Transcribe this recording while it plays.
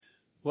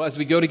Well, as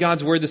we go to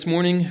God's Word this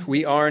morning,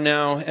 we are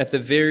now at the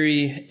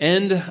very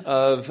end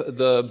of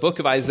the book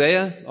of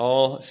Isaiah,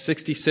 all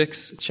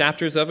 66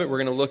 chapters of it. We're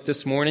going to look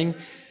this morning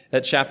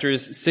at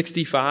chapters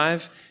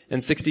 65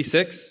 and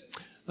 66.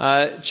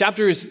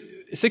 Chapters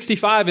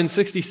 65 and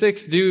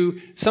 66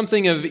 do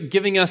something of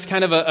giving us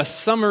kind of a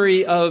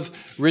summary of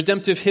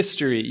redemptive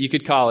history, you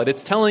could call it.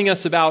 It's telling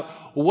us about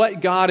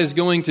what God is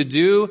going to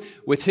do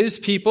with His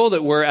people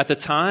that were at the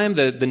time,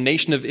 the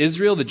nation of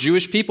Israel, the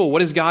Jewish people.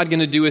 What is God going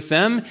to do with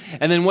them?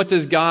 And then what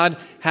does God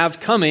have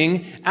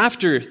coming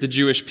after the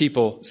Jewish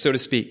people, so to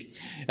speak?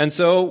 And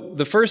so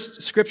the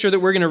first scripture that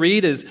we're going to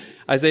read is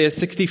Isaiah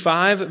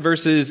 65,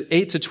 verses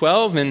 8 to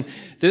 12. And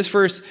this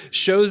verse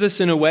shows us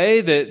in a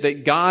way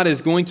that God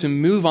is going to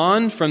move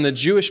on from the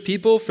Jewish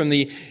people, from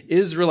the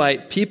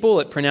Israelite people.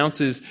 It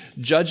pronounces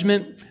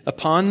judgment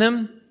upon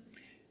them.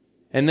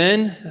 And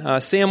then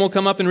Sam will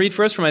come up and read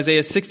for us from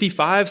Isaiah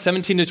 65,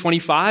 17 to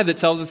 25, that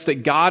tells us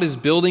that God is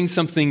building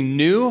something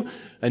new,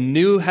 a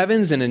new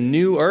heavens and a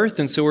new earth.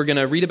 And so we're going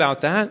to read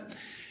about that.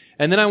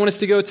 And then I want us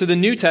to go to the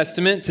New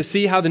Testament to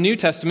see how the New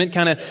Testament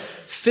kind of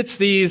fits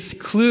these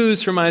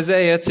clues from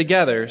Isaiah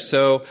together.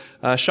 So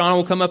Sean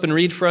will come up and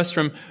read for us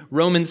from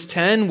Romans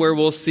 10, where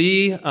we'll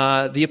see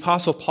the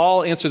Apostle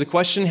Paul answer the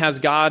question, has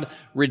God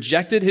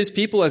rejected His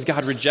people? Has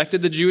God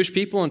rejected the Jewish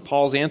people? And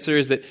Paul's answer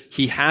is that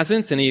He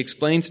hasn't, and he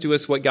explains to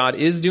us what God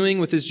is doing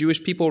with His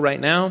Jewish people right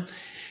now.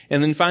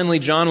 And then finally,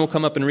 John will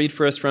come up and read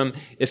for us from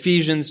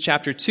Ephesians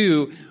chapter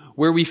 2,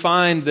 where we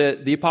find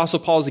that the Apostle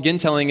Paul is again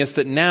telling us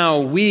that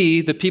now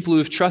we, the people who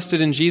have trusted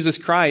in Jesus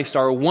Christ,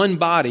 are one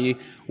body,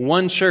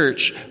 one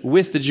church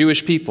with the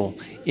Jewish people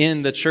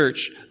in the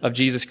church of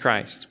Jesus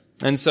Christ.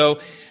 And so,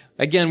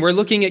 again, we're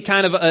looking at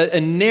kind of a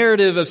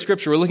narrative of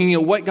Scripture. We're looking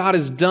at what God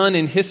has done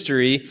in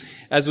history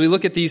as we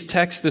look at these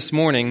texts this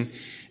morning.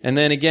 And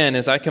then again,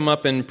 as I come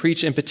up and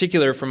preach in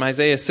particular from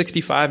Isaiah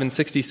 65 and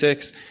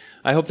 66,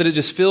 I hope that it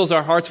just fills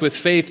our hearts with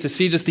faith to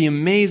see just the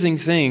amazing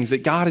things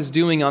that God is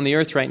doing on the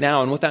earth right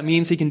now and what that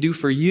means He can do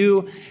for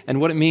you and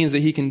what it means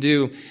that He can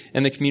do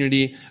in the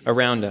community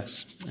around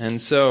us. And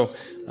so,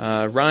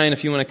 Ryan,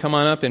 if you want to come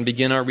on up and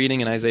begin our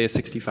reading in Isaiah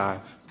 65.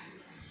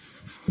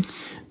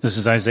 This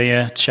is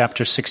Isaiah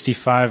chapter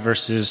 65,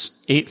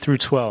 verses 8 through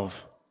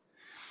 12.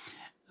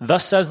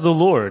 Thus says the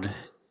Lord,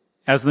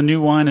 as the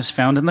new wine is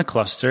found in the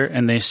cluster,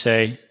 and they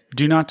say,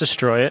 do not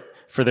destroy it,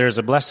 for there is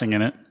a blessing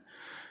in it.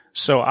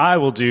 So I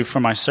will do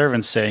for my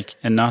servant's sake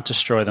and not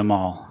destroy them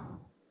all.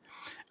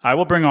 I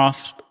will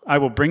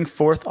bring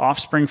forth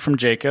offspring from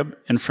Jacob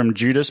and from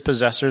Judah's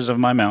possessors of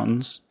my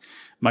mountains.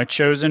 My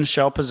chosen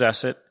shall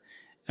possess it,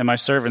 and my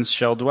servants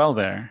shall dwell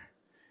there.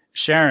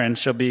 Sharon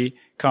shall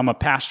become a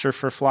pasture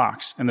for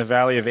flocks, and the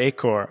valley of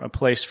Achor a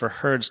place for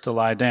herds to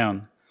lie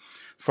down,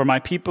 for my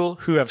people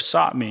who have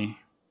sought me.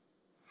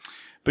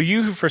 But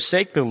you who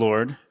forsake the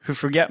Lord, who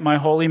forget my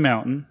holy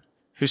mountain,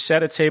 who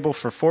set a table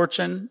for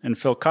fortune and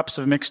fill cups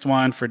of mixed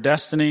wine for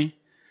destiny,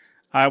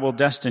 I will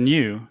destine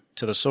you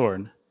to the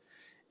sword,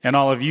 and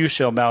all of you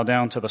shall bow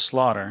down to the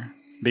slaughter,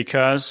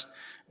 because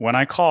when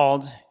I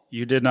called,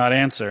 you did not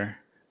answer.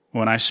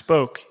 When I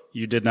spoke,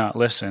 you did not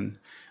listen,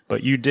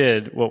 but you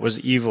did what was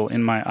evil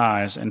in my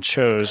eyes and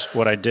chose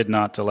what I did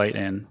not delight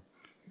in.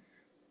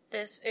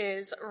 This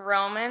is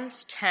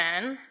Romans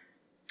 10,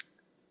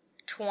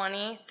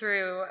 20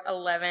 through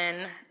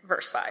 11,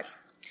 verse 5.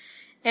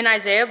 And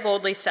Isaiah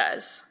boldly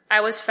says, I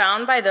was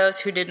found by those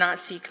who did not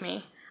seek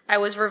me. I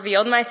was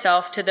revealed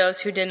myself to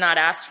those who did not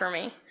ask for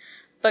me.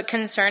 But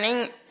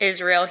concerning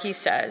Israel, he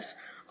says,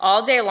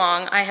 all day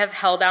long I have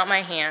held out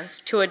my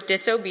hands to a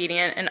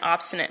disobedient and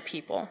obstinate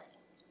people.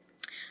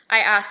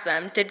 I asked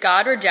them, did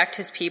God reject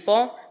His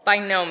people? By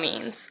no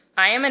means.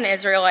 I am an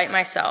Israelite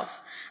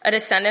myself, a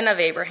descendant of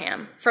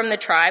Abraham, from the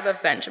tribe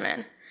of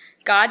Benjamin.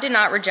 God did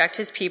not reject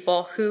His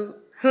people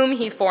whom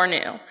He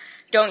foreknew.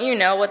 Don't you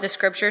know what the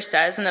scripture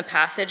says in the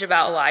passage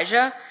about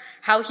Elijah?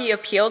 How he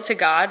appealed to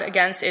God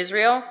against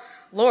Israel?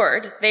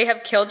 Lord, they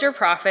have killed your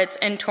prophets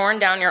and torn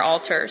down your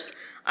altars.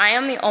 I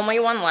am the only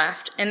one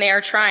left, and they are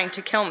trying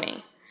to kill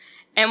me.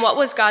 And what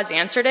was God's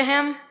answer to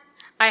him?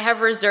 I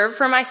have reserved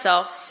for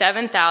myself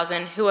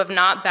 7,000 who have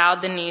not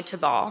bowed the knee to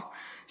Baal.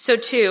 So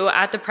too,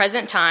 at the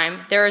present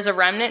time, there is a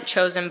remnant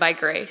chosen by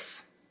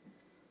grace.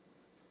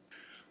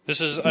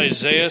 This is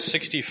Isaiah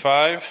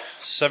 65,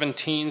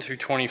 17 through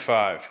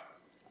 25.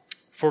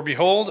 For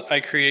behold, I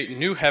create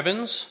new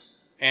heavens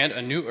and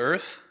a new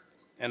earth,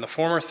 and the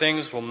former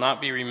things will not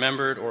be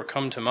remembered or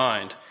come to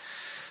mind.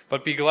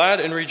 But be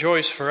glad and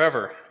rejoice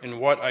forever in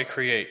what I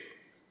create.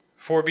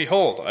 For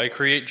behold, I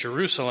create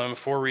Jerusalem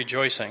for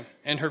rejoicing,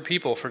 and her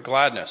people for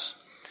gladness.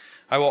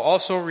 I will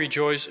also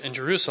rejoice in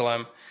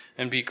Jerusalem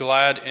and be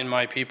glad in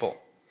my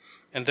people.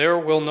 And there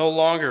will no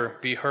longer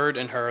be heard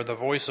in her the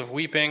voice of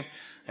weeping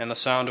and the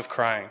sound of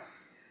crying.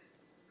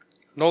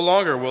 No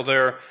longer will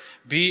there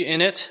be in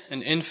it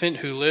an infant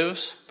who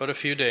lives but a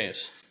few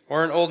days,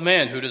 or an old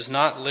man who does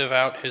not live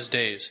out his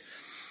days.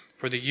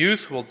 For the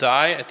youth will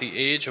die at the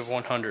age of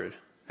 100,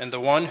 and the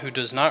one who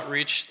does not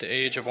reach the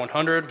age of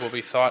 100 will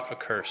be thought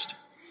accursed.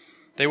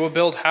 They will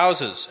build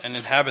houses and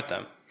inhabit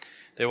them.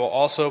 They will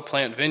also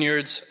plant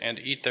vineyards and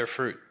eat their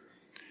fruit.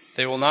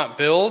 They will not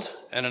build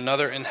and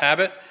another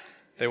inhabit.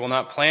 They will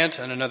not plant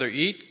and another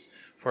eat.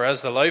 For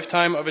as the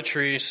lifetime of a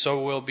tree, so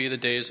will be the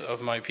days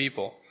of my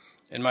people.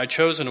 And my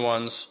chosen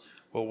ones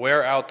will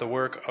wear out the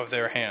work of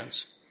their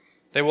hands.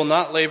 They will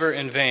not labor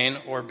in vain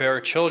or bear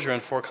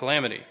children for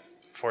calamity.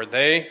 For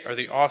they are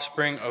the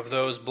offspring of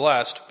those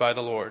blessed by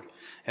the Lord,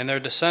 and their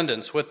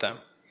descendants with them.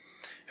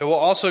 It will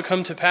also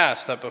come to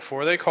pass that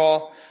before they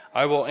call,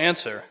 I will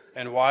answer,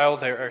 and while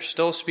they are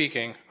still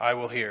speaking, I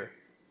will hear.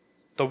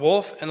 The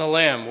wolf and the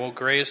lamb will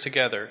graze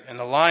together, and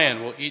the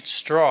lion will eat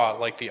straw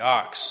like the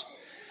ox,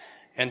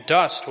 and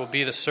dust will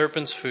be the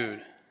serpent's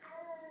food.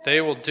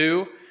 They will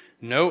do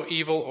no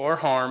evil or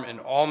harm in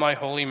all my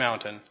holy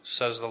mountain,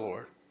 says the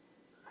Lord.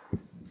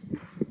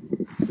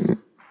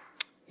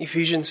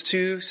 Ephesians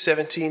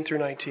 2:17 through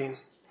 19.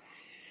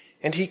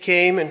 And he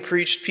came and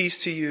preached peace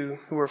to you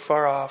who were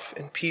far off,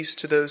 and peace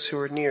to those who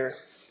were near.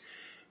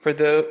 For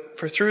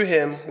through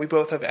him we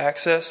both have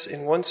access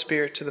in one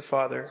Spirit to the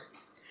Father.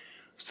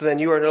 So then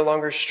you are no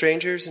longer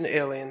strangers and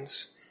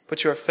aliens,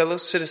 but you are fellow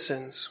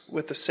citizens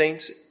with the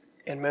saints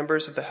and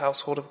members of the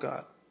household of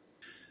God.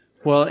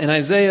 Well, in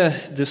Isaiah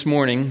this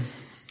morning,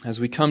 as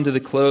we come to the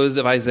close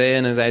of Isaiah,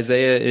 and as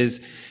Isaiah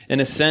is,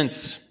 in a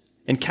sense,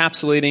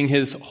 encapsulating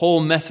his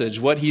whole message,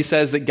 what he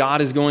says that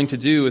God is going to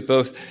do with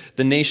both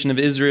the nation of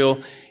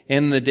Israel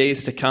and the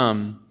days to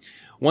come,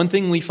 one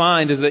thing we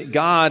find is that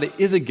God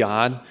is a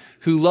God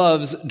who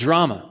loves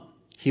drama.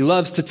 He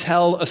loves to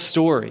tell a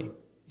story.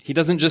 He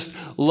doesn't just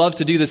love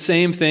to do the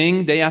same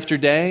thing day after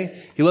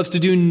day. He loves to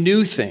do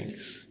new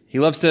things. He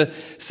loves to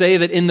say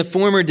that in the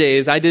former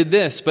days I did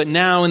this, but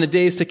now in the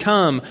days to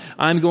come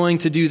I'm going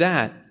to do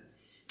that.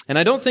 And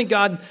I don't think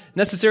God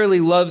necessarily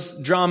loves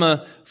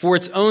drama for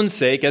its own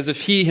sake, as if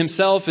he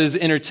himself is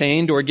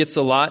entertained or gets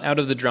a lot out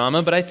of the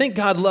drama, but I think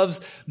God loves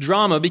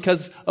drama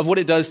because of what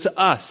it does to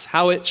us,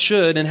 how it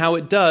should and how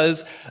it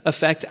does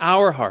affect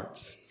our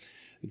hearts.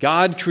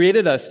 God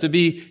created us to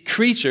be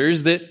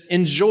creatures that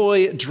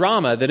enjoy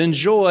drama, that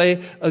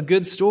enjoy a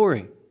good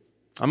story.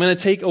 I'm going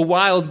to take a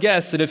wild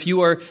guess that if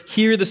you are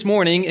here this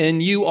morning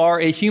and you are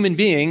a human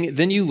being,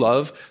 then you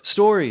love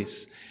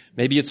stories.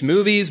 Maybe it's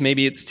movies,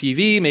 maybe it's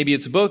TV, maybe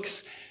it's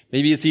books,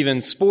 maybe it's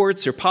even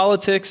sports or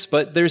politics,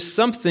 but there's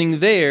something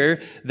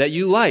there that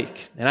you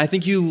like. And I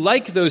think you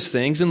like those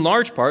things in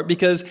large part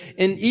because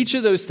in each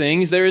of those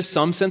things there is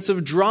some sense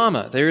of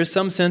drama. There is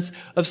some sense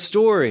of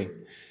story.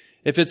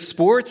 If it's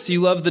sports, you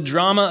love the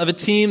drama of a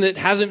team that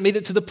hasn't made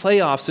it to the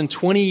playoffs in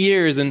 20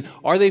 years, and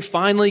are they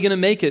finally going to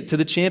make it to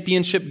the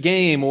championship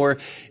game? Or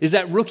is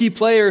that rookie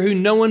player who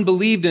no one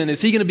believed in,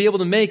 is he going to be able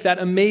to make that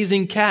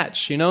amazing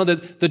catch? You know,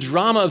 the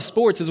drama of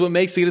sports is what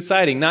makes it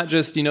exciting, not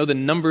just, the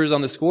numbers on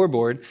the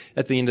scoreboard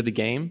at the end of the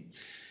game.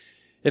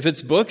 If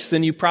it's books,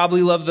 then you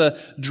probably love the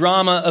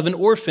drama of an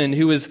orphan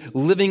who was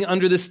living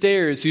under the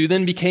stairs, who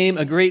then became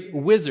a great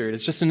wizard.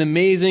 It's just an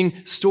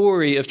amazing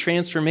story of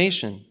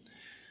transformation.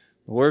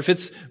 Or if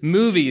it's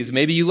movies,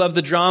 maybe you love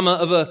the drama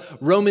of a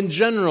Roman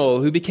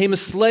general who became a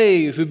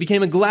slave, who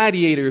became a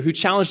gladiator, who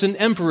challenged an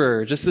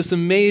emperor. Just this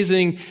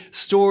amazing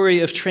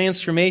story of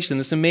transformation,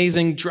 this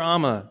amazing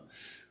drama.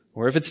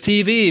 Or if it's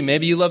TV,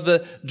 maybe you love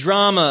the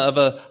drama of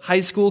a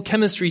high school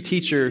chemistry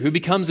teacher who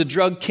becomes a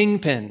drug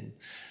kingpin.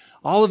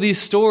 All of these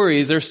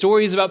stories are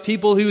stories about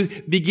people who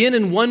begin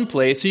in one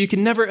place, so you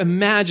can never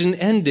imagine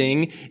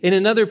ending in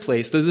another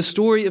place. They're the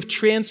story of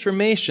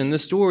transformation, the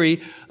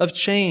story of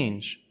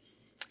change.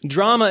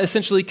 Drama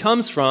essentially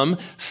comes from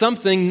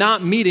something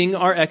not meeting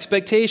our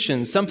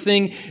expectations,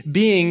 something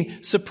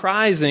being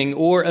surprising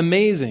or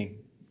amazing.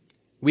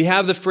 We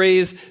have the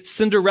phrase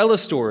Cinderella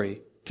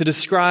story to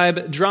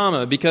describe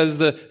drama because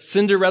the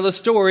Cinderella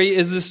story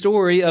is the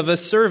story of a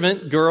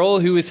servant girl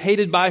who is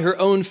hated by her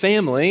own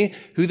family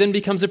who then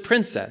becomes a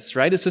princess,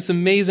 right? It's this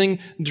amazing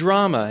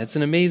drama. It's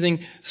an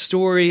amazing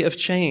story of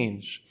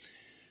change.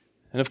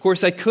 And of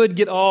course, I could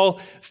get all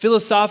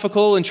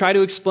philosophical and try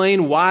to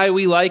explain why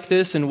we like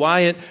this and why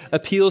it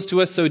appeals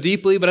to us so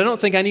deeply, but I don't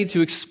think I need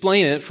to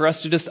explain it for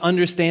us to just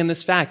understand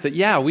this fact that,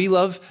 yeah, we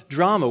love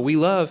drama. We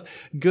love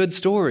good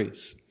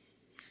stories.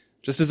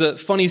 Just as a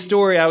funny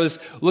story, I was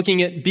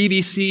looking at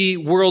BBC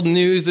World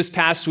News this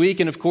past week,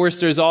 and of course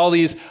there's all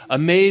these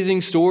amazing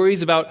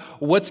stories about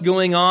what's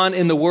going on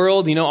in the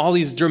world, all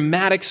these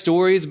dramatic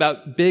stories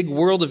about big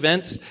world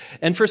events.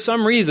 And for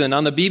some reason,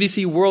 on the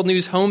BBC World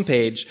News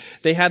homepage,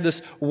 they had this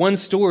one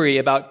story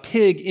about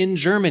pig in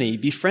Germany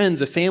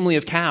befriends a family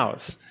of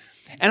cows.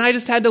 And I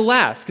just had to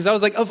laugh because I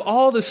was like, of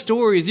all the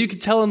stories you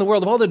could tell in the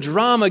world, of all the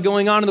drama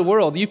going on in the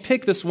world, you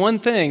pick this one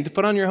thing to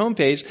put on your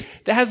homepage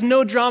that has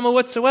no drama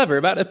whatsoever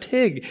about a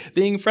pig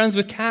being friends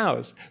with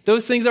cows.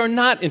 Those things are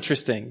not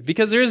interesting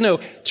because there is no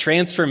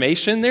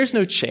transformation, there's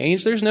no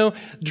change, there's no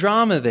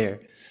drama there.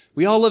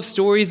 We all love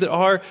stories that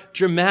are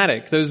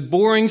dramatic. Those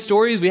boring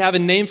stories, we have a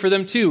name for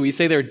them too. We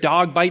say they're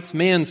dog bites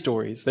man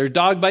stories. They're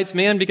dog bites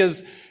man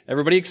because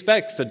everybody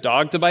expects a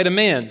dog to bite a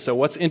man. So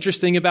what's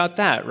interesting about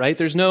that, right?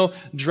 There's no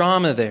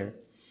drama there.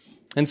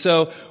 And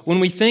so when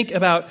we think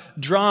about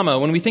drama,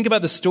 when we think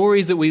about the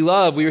stories that we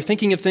love, we are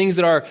thinking of things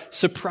that are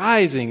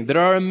surprising, that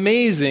are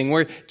amazing,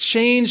 where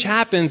change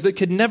happens that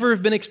could never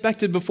have been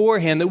expected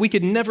beforehand, that we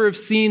could never have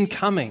seen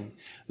coming.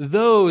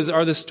 Those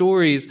are the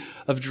stories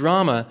of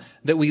drama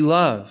that we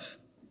love.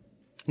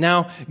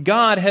 Now,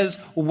 God has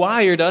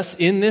wired us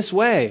in this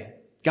way.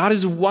 God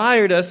has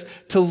wired us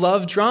to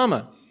love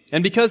drama.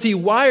 And because He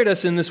wired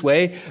us in this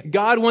way,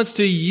 God wants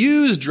to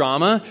use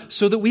drama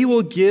so that we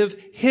will give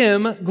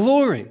Him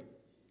glory.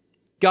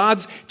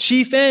 God's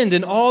chief end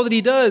in all that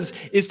He does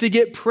is to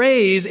get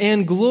praise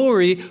and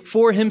glory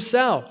for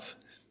Himself.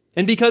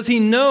 And because He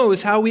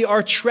knows how we are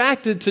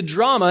attracted to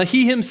drama,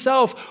 He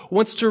Himself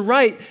wants to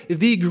write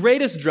the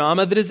greatest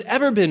drama that has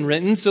ever been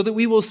written so that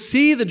we will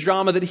see the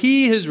drama that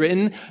He has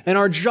written and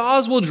our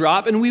jaws will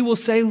drop and we will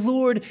say,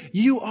 Lord,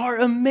 you are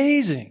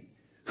amazing.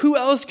 Who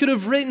else could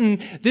have written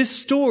this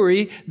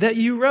story that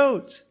you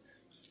wrote?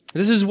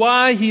 This is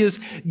why He has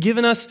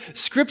given us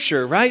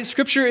Scripture, right?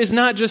 Scripture is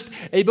not just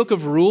a book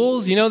of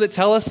rules, that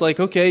tell us like,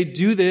 okay,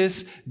 do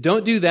this,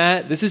 don't do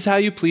that. This is how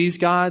you please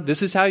God.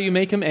 This is how you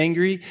make Him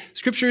angry.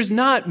 Scripture is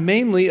not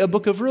mainly a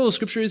book of rules.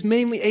 Scripture is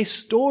mainly a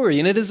story.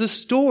 And it is a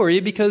story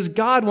because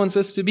God wants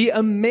us to be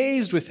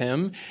amazed with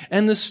Him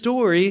and the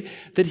story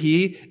that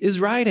He is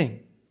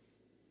writing.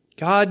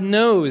 God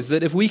knows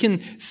that if we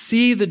can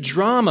see the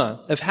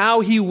drama of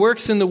how He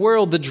works in the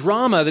world, the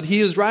drama that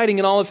He is writing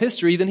in all of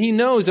history, then He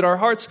knows that our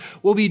hearts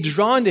will be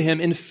drawn to Him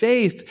in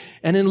faith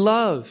and in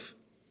love.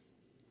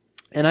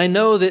 And I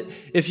know that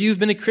if you've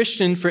been a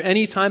Christian for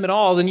any time at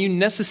all, then you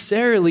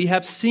necessarily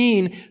have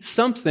seen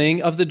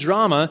something of the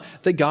drama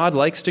that God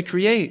likes to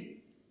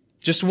create.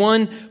 Just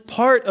one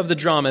part of the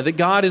drama that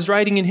God is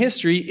writing in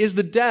history is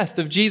the death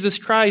of Jesus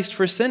Christ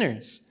for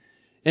sinners.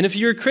 And if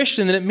you're a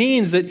Christian, then it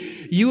means that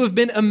you have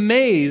been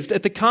amazed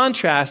at the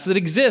contrast that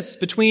exists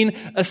between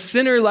a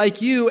sinner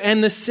like you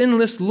and the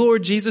sinless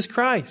Lord Jesus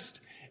Christ.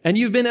 And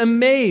you've been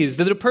amazed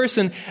that a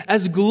person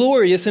as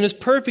glorious and as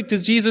perfect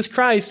as Jesus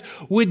Christ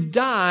would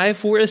die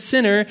for a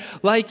sinner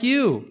like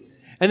you.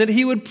 And that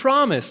He would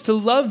promise to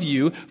love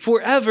you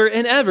forever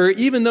and ever,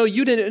 even though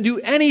you didn't do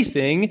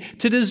anything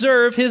to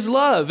deserve His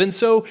love. And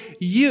so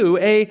you,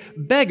 a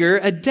beggar,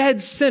 a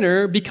dead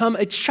sinner, become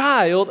a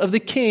child of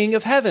the King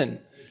of heaven.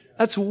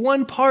 That's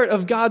one part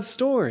of God's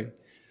story.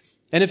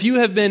 And if you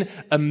have been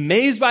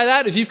amazed by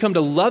that, if you've come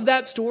to love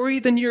that story,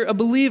 then you're a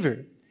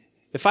believer.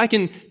 If I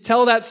can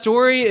tell that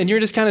story and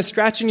you're just kind of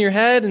scratching your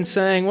head and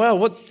saying, well,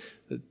 what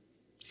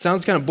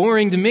sounds kind of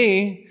boring to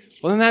me,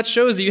 well, then that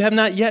shows that you have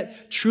not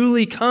yet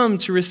truly come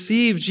to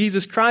receive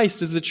Jesus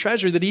Christ as the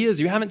treasure that He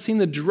is. You haven't seen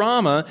the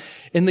drama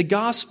in the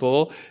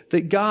gospel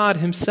that God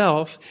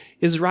Himself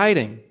is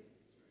writing.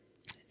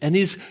 And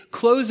these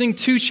closing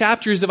 2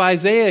 chapters of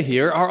Isaiah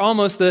here are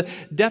almost the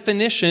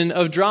definition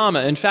of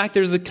drama. In fact,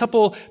 there's a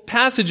couple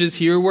passages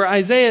here where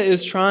Isaiah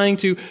is trying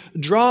to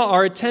draw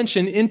our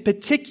attention in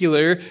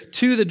particular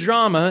to the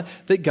drama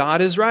that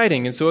God is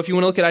writing. And so if you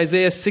want to look at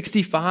Isaiah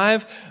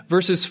 65,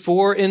 verses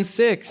 4 and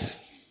 6,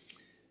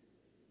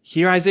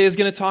 here Isaiah is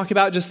going to talk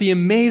about just the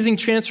amazing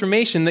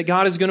transformation that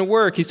God is going to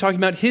work. He's talking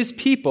about His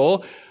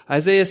people,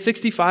 Isaiah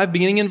 65,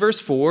 beginning in verse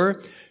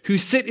 4, who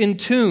sit in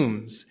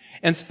tombs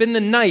and spend the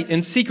night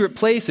in secret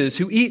places,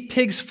 who eat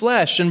pig's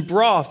flesh and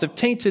broth of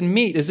tainted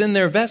meat is in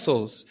their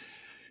vessels,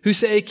 who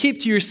say, keep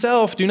to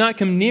yourself, do not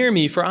come near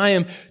me, for I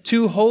am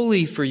too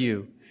holy for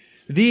you.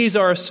 These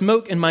are a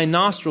smoke in my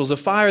nostrils, a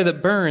fire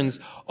that burns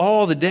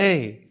all the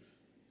day.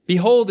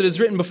 Behold, it is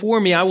written before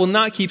me, I will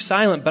not keep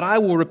silent, but I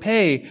will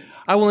repay.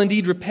 I will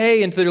indeed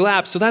repay into their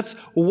laps. So that's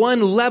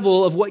one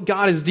level of what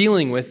God is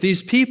dealing with.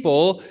 These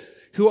people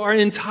who are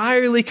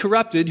entirely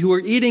corrupted, who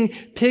are eating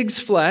pig's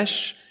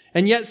flesh,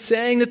 and yet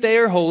saying that they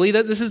are holy,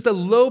 that this is the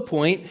low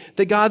point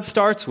that God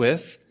starts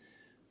with.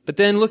 But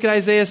then look at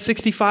Isaiah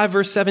 65,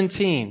 verse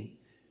 17.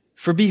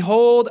 For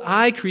behold,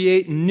 I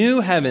create new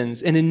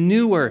heavens and a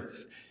new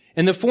earth,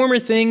 and the former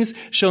things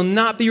shall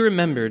not be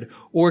remembered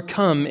or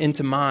come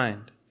into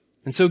mind.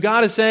 And so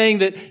God is saying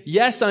that,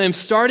 yes, I am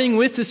starting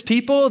with this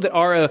people that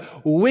are a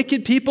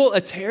wicked people,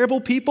 a terrible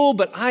people,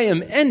 but I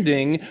am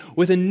ending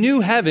with a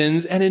new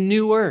heavens and a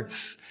new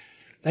earth.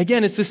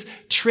 Again, it's this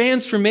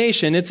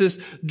transformation. It's this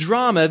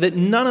drama that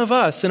none of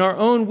us in our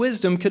own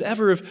wisdom could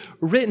ever have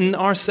written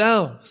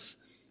ourselves.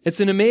 It's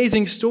an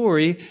amazing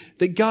story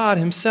that God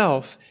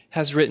Himself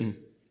has written.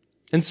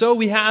 And so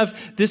we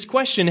have this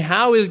question,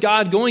 how is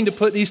God going to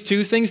put these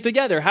two things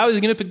together? How is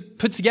He going to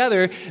put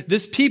together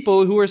this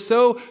people who are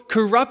so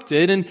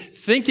corrupted and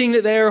thinking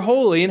that they are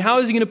holy? And how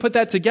is He going to put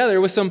that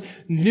together with some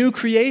new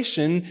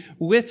creation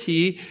that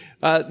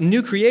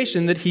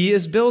He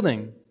is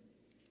building?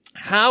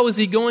 How is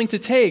He going to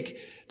take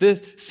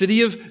the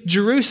city of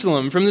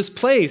Jerusalem from this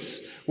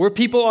place where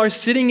people are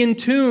sitting in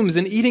tombs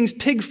and eating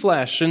pig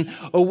flesh and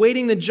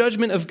awaiting the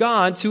judgment of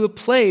God to a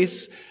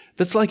place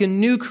that's like a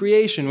new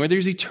creation where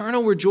there's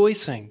eternal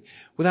rejoicing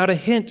without a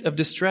hint of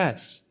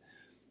distress?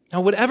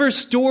 Now, whatever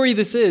story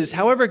this is,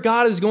 however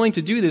God is going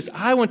to do this,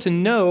 I want to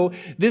know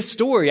this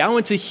story. I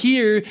want to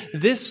hear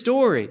this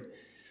story.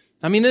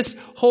 I mean, this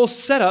whole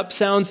setup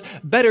sounds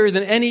better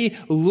than any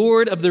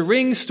Lord of the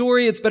Rings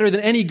story. It's better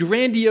than any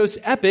grandiose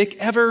epic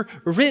ever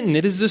written.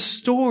 It is the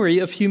story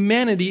of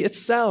humanity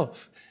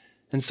itself.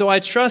 And so I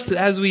trust that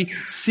as we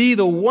see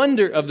the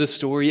wonder of the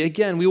story,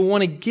 again, we will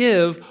want to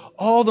give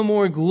all the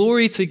more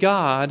glory to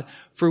God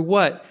for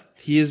what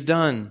He has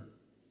done.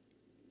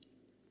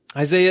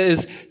 Isaiah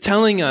is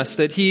telling us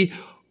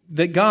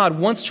that God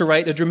wants to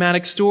write a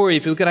dramatic story.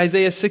 If you look at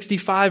Isaiah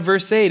 65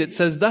 verse 8, it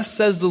says, "Thus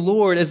says the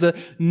Lord, as the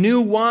new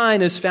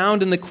wine is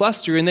found in the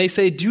cluster, and they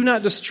say, 'Do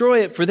not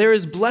destroy it, for there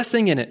is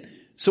blessing in it.'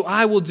 So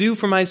I will do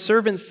for my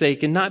servant's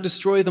sake and not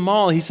destroy them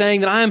all." He's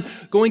saying that I am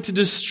going to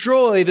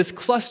destroy this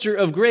cluster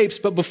of grapes,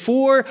 but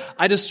before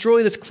I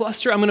destroy this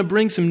cluster, I'm going to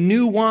bring some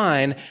new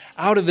wine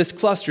out of this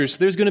cluster. So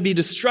there's going to be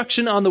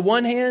destruction on the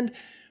one hand,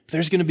 but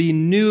there's going to be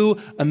new,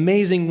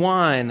 amazing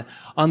wine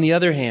on the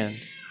other hand.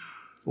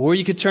 Or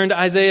you could turn to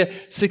Isaiah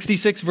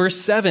 66 verse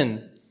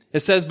 7. It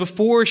says,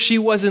 "Before she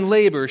was in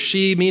labor,"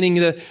 she meaning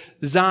the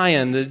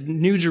Zion, the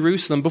New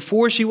Jerusalem,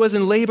 "before she was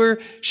in labor,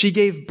 she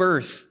gave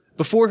birth.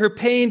 Before her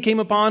pain came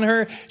upon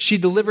her, she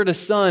delivered a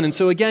son." And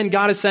so again,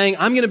 God is saying,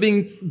 I'm going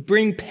to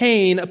bring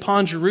pain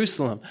upon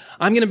Jerusalem.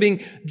 I'm going to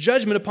bring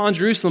judgment upon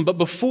Jerusalem. But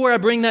before I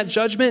bring that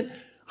judgment,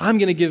 I'm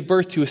going to give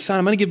birth to a son.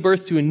 I'm going to give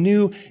birth to a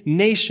new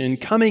nation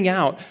coming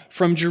out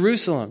from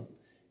Jerusalem.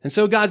 And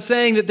so God's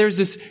saying that there's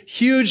this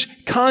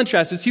huge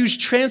contrast, this huge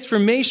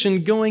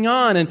transformation going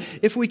on. And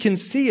if we can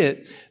see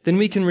it, then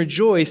we can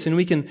rejoice and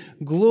we can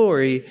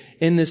glory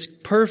in this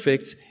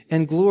perfect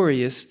and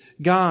glorious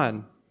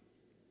God.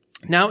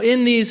 Now,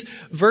 in these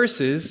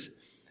verses,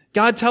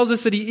 God tells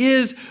us that He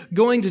is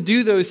going to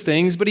do those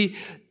things, but He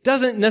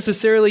doesn't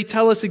necessarily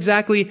tell us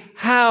exactly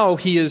how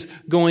He is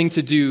going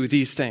to do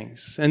these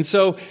things. And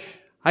so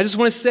I just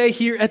want to say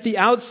here at the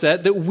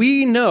outset that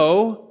we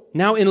know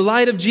now, in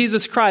light of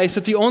Jesus Christ,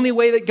 that the only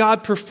way that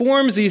God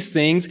performs these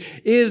things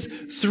is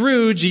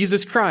through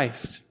Jesus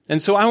Christ. And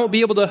so I won't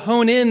be able to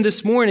hone in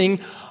this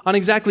morning on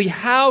exactly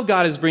how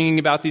God is bringing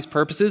about these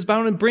purposes, but I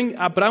want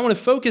to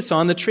focus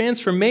on the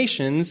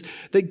transformations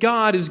that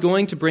God is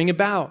going to bring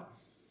about.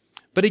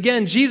 But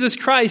again, Jesus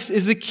Christ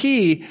is the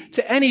key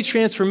to any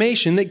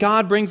transformation that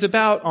God brings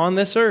about on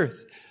this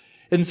earth.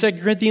 In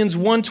 2 Corinthians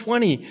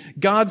 1:20,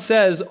 God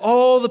says,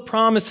 all the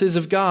promises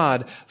of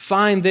God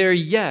find their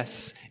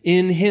yes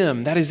in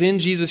Him. That is in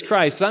Jesus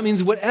Christ. So that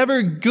means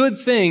whatever good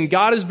thing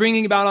God is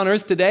bringing about on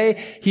earth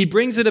today, He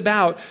brings it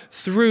about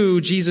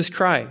through Jesus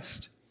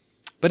Christ.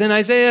 But in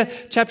Isaiah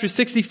chapter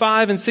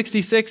 65 and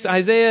 66,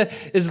 Isaiah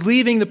is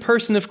leaving the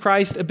person of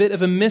Christ a bit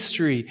of a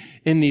mystery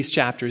in these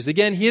chapters.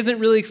 Again, he isn't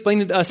really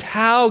explaining to us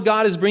how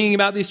God is bringing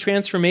about these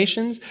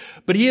transformations,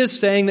 but he is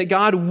saying that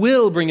God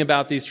will bring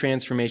about these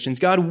transformations.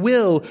 God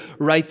will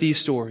write these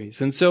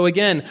stories. And so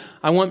again,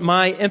 I want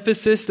my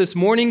emphasis this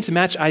morning to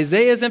match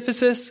Isaiah's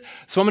emphasis.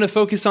 So I'm going to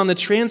focus on the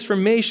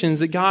transformations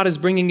that God is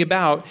bringing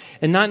about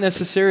and not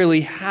necessarily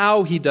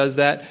how He does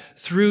that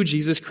through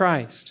Jesus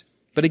Christ.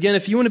 But again,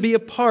 if you want to be a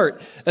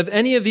part of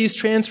any of these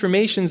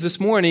transformations this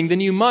morning,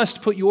 then you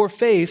must put your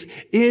faith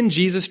in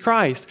Jesus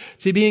Christ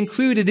to be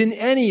included in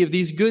any of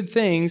these good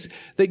things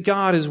that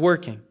God is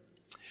working.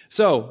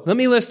 So, let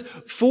me list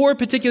 4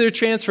 particular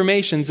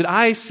transformations that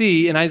I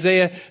see in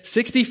Isaiah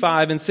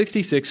 65 and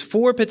 66,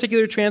 4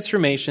 particular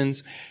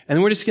transformations,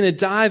 and we're just going to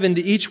dive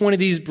into each one of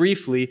these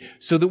briefly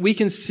so that we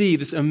can see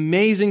this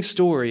amazing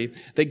story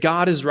that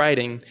God is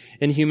writing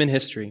in human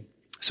history.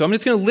 So I'm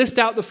just going to list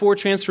out the 4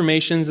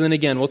 transformations, and then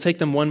again, we'll take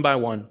them one by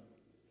one.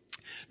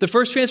 The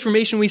first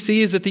transformation we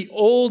see is that the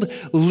old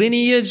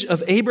lineage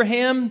of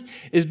Abraham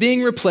is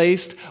being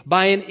replaced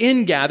by an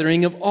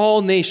ingathering of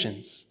all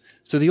nations.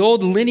 So the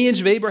old lineage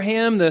of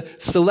Abraham, the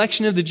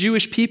selection of the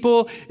Jewish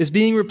people, is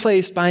being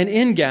replaced by an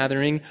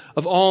ingathering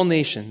of all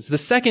nations. The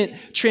second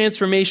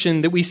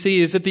transformation that we see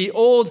is that the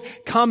old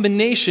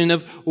combination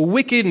of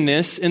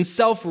wickedness and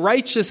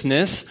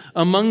self-righteousness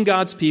among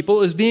God's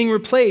people is being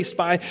replaced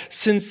by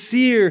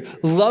sincere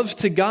love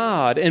to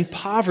God and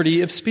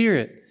poverty of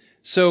spirit.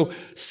 So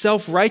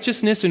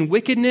self-righteousness and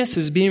wickedness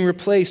is being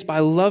replaced by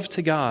love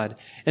to God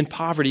and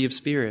poverty of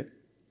spirit.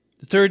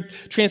 The third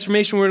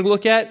transformation we're going to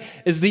look at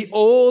is the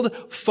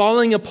old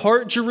falling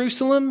apart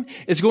Jerusalem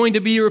is going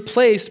to be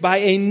replaced by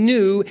a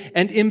new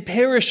and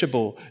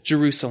imperishable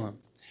Jerusalem.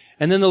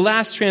 And then the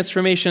last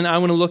transformation I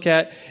want to look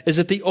at is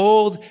that the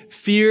old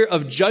fear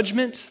of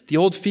judgment, the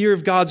old fear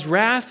of God's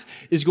wrath,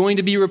 is going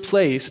to be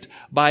replaced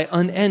by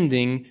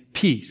unending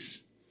peace.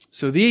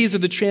 So these are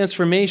the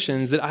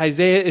transformations that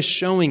Isaiah is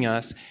showing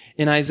us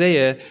in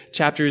Isaiah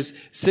chapters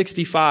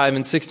 65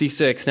 and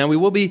 66. Now we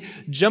will be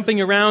jumping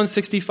around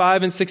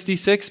 65 and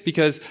 66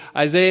 because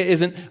Isaiah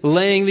isn't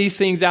laying these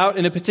things out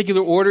in a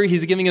particular order.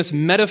 He's giving us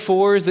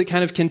metaphors that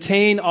kind of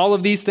contain all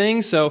of these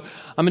things. So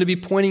I'm going to be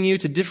pointing you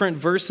to different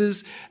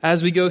verses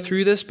as we go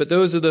through this, but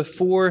those are the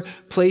 4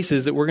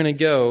 places that we're going to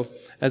go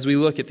as we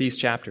look at these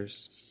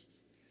chapters.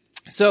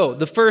 So,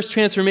 the first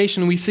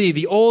transformation we see,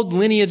 the old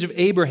lineage of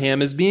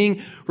Abraham is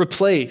being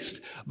replaced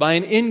by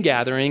an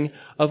ingathering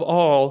of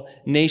all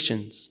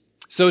nations.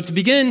 So to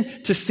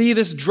begin to see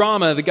this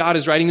drama that God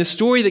is writing, the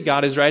story that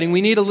God is writing,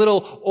 we need a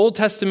little Old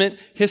Testament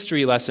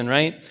history lesson,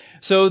 right?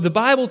 So the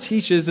Bible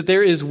teaches that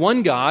there is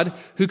one God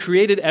who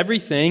created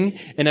everything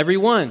and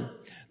everyone.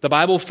 The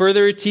Bible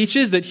further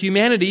teaches that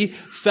humanity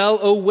fell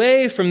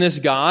away from this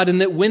God,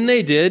 and that when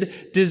they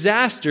did,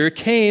 disaster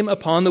came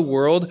upon the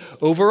world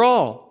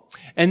overall.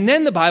 And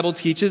then the Bible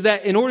teaches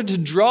that in order to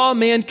draw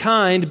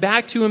mankind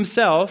back to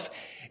himself,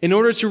 in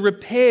order to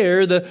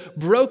repair the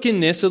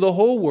brokenness of the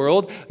whole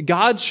world,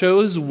 God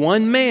chose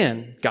one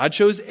man. God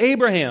chose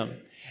Abraham,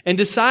 and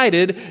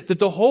decided that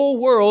the whole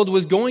world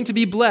was going to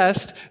be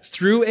blessed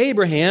through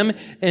Abraham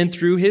and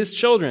through his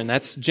children.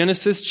 That's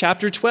Genesis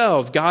chapter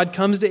 12. God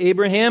comes to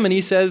Abraham and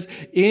he says,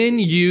 "In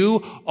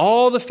you,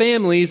 all the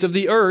families of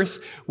the earth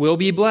will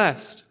be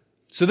blessed."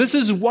 So this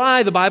is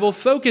why the Bible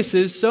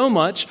focuses so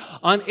much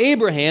on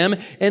Abraham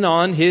and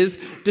on his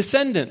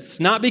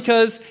descendants. Not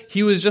because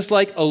he was just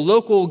like a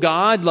local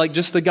God, like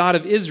just the God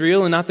of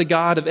Israel and not the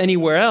God of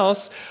anywhere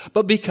else,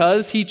 but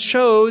because he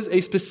chose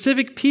a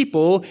specific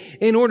people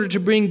in order to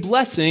bring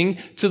blessing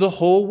to the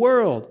whole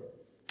world.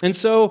 And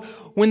so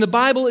when the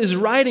Bible is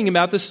writing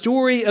about the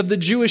story of the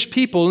Jewish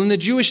people and the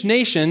Jewish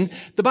nation,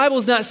 the Bible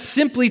is not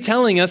simply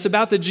telling us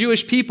about the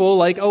Jewish people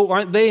like, oh,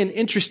 aren't they an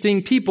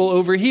interesting people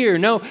over here?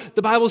 No,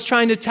 the Bible is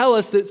trying to tell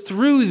us that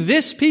through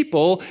this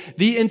people,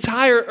 the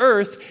entire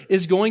earth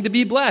is going to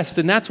be blessed.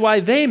 And that's why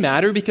they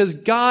matter, because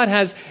God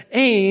has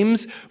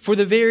aims for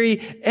the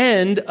very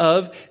end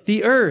of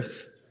the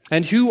earth.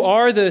 And who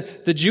are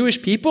the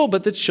Jewish people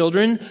but the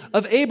children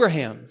of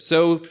Abraham?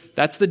 So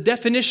that's the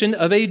definition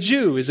of a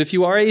Jew, is if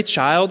you are a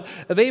child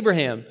of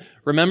Abraham.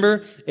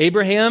 Remember,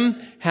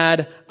 Abraham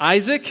had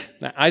Isaac.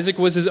 Isaac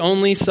was his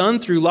only son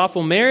through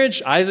lawful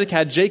marriage. Isaac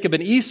had Jacob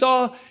and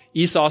Esau.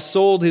 Esau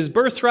sold his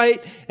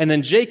birthright, and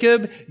then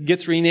Jacob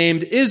gets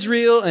renamed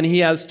Israel, and he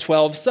has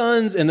 12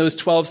 sons, and those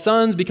 12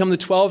 sons become the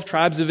 12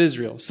 tribes of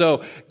Israel.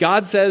 So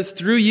God says,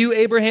 through you,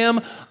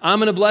 Abraham, I'm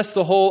going to bless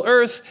the whole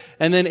earth.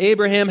 And then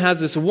Abraham has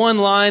this one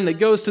line that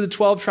goes to the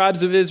 12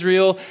 tribes of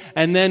Israel,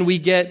 and then we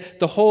get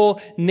the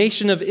whole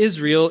nation of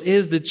Israel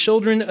is the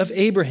children of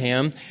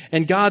Abraham,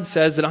 and God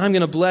says that I'm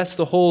going to bless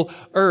the whole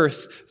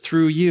earth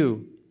through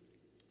you.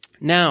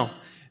 Now,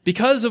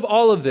 because of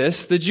all of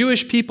this, the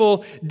Jewish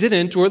people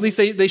didn't, or at least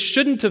they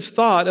shouldn't have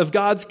thought of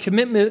God's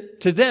commitment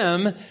to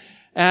them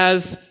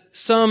as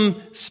some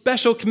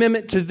special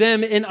commitment to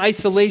them in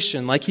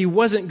isolation, like he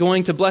wasn't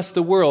going to bless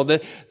the world.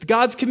 That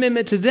God's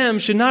commitment to them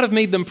should not have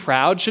made them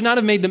proud, should not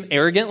have made them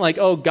arrogant, like,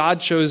 oh, God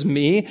chose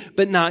me,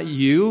 but not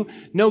you.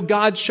 No,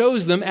 God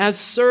chose them as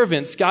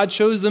servants. God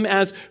chose them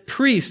as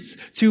priests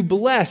to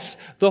bless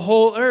the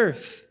whole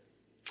earth.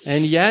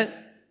 And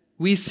yet,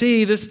 we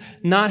see this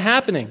not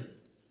happening.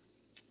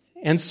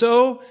 And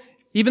so,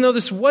 even though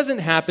this wasn't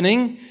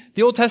happening,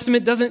 the Old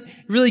Testament doesn't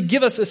really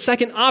give us a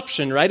second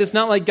option, right? It's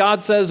not like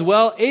God says,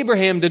 well,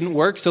 Abraham didn't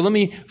work, so let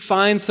me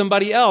find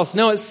somebody else.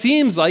 No, it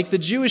seems like the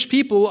Jewish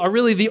people are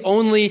really the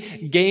only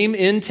game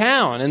in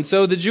town. And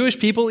so the Jewish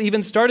people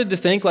even started to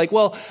think like,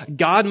 well,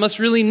 God must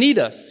really need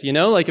us,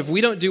 like if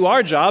we don't do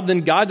our job,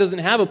 then God doesn't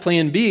have a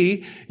plan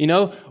B.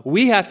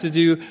 We have to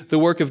do the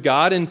work of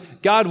God, and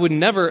God would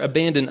never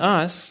abandon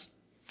us.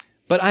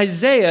 But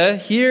Isaiah,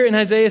 here in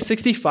Isaiah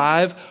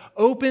 65,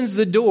 opens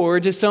the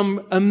door to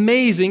some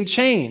amazing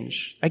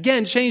change.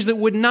 Again, change that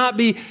would not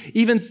be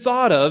even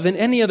thought of in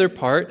any other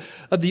part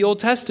of the Old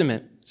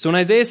Testament. So in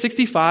Isaiah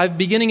 65,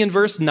 beginning in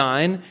verse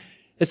 9,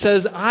 it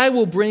says, I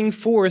will bring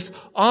forth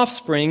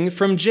offspring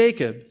from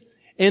Jacob,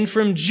 and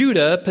from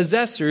Judah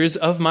possessors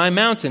of my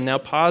mountain. Now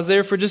pause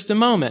there for just a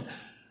moment.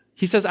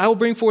 He says, I will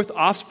bring forth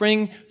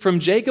offspring from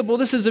Jacob. Well,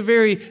 this is a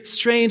very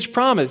strange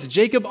promise.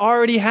 Jacob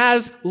already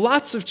has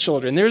lots of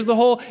children. There's the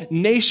whole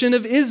nation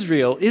of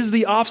Israel is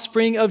the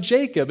offspring of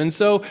Jacob. And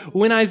so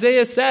when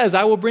Isaiah says,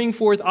 I will bring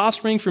forth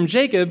offspring from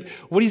Jacob,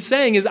 what he's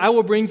saying is, I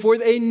will bring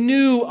forth a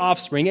new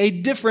offspring, a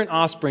different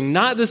offspring,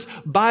 not this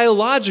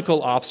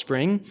biological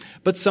offspring,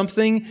 but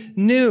something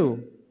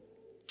new.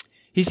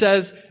 He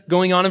says,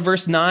 going on in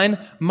verse 9,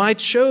 my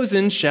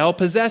chosen shall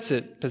possess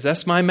it,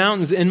 possess my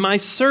mountains, and my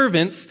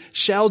servants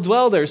shall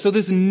dwell there. So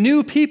this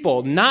new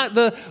people, not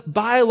the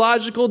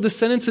biological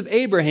descendants of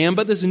Abraham,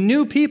 but this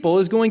new people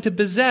is going to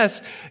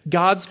possess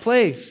God's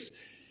place.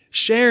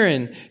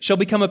 Sharon shall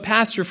become a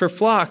pasture for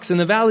flocks, and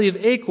the valley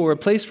of Achor a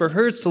place for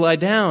herds to lie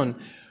down.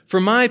 For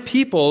my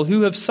people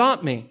who have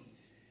sought me.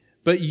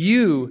 But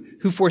you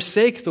who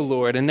forsake the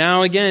Lord, and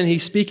now again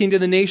he's speaking to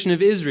the nation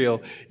of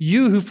Israel,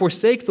 you who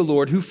forsake the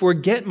Lord, who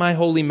forget my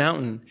holy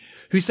mountain,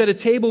 who set a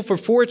table for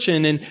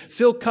fortune and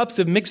fill cups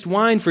of mixed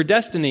wine for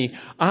destiny,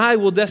 I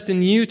will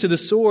destine you to the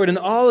sword, and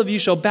all of you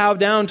shall bow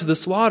down to the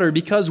slaughter,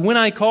 because when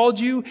I called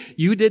you,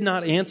 you did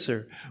not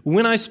answer.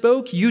 When I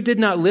spoke, you did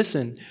not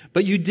listen,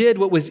 but you did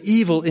what was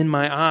evil in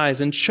my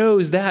eyes, and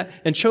chose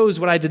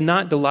what I did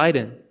not delight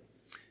in.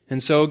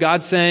 And so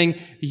God's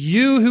saying,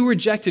 you who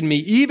rejected me,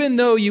 even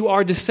though you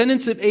are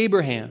descendants of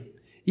Abraham,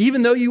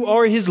 even though you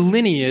are his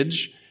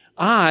lineage,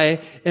 I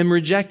am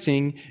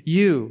rejecting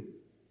you.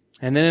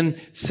 And then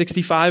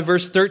 65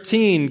 verse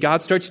 13,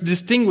 God starts to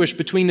distinguish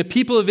between the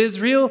people of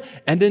Israel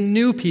and a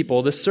new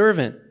people, the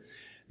servant.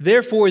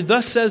 Therefore,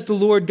 thus says the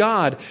Lord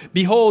God,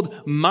 behold,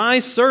 my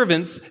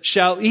servants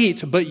shall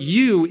eat, but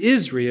you,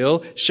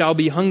 Israel, shall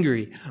be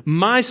hungry.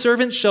 My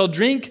servants shall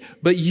drink,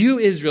 but you,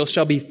 Israel,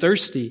 shall be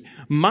thirsty.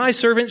 My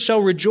servant shall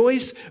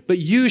rejoice, but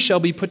you shall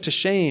be put to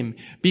shame.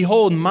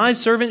 Behold, my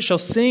servant shall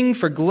sing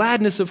for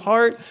gladness of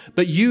heart,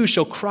 but you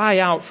shall cry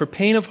out for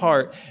pain of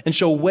heart, and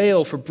shall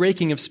wail for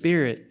breaking of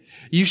spirit.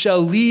 You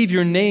shall leave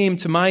your name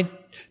to my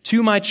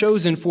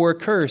chosen for a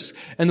curse,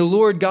 and the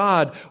Lord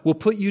God will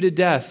put you to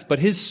death, but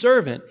his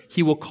servant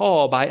he will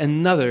call by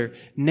another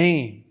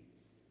name.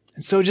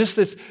 And so just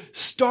this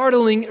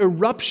startling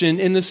eruption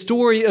in the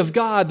story of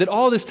God, that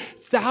all this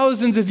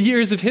thousands of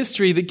years of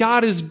history that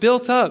God has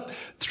built up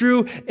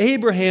through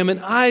Abraham and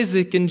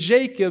Isaac and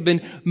Jacob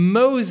and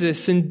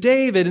Moses and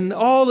David and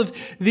all of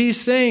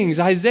these things.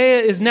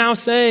 Isaiah is now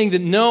saying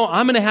that, no,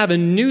 I'm going to have a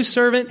new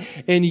servant,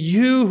 and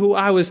you who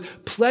I was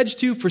pledged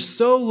to for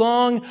so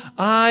long,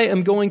 I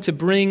am going to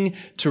bring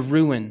to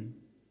ruin.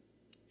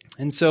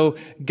 And so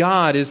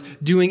God is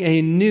doing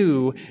a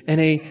new and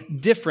a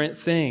different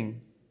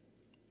thing.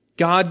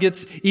 God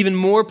gets even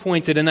more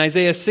pointed in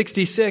Isaiah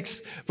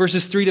 66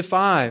 verses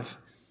 3-5.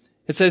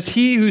 It says,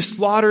 he who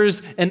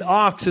slaughters an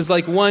ox is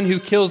like one who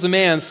kills a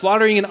man.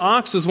 Slaughtering an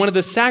ox was one of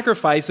the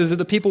sacrifices that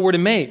the people were to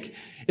make.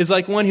 Is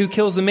like one who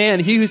kills a man.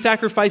 He who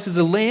sacrifices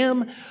a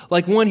lamb,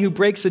 like one who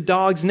breaks a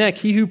dog's neck.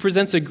 He who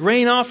presents a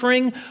grain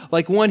offering,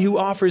 like one who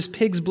offers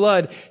pig's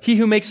blood. He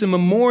who makes a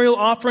memorial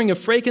offering of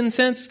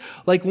frankincense,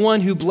 like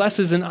one who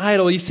blesses an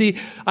idol. You see,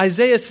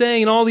 Isaiah is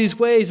saying in all these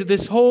ways that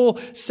this whole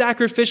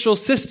sacrificial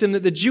system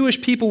that the Jewish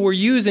people were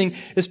using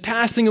is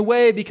passing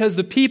away because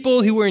the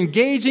people who were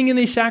engaging in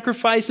these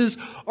sacrifices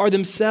are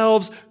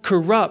themselves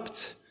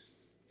corrupt.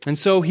 And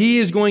so he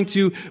is going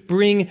to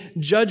bring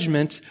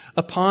judgment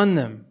upon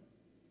them.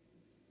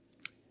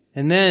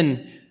 And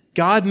then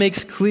God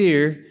makes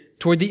clear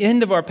toward the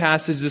end of our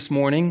passage this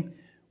morning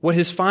what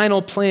his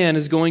final plan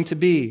is going to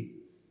be.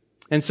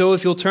 And so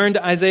if you'll turn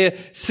to Isaiah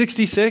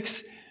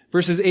 66,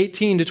 verses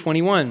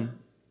 18-21,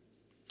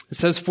 it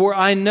says, for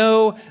I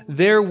know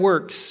their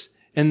works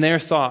and their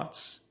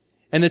thoughts,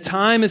 and the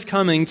time is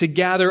coming to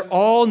gather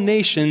all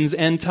nations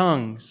and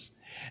tongues,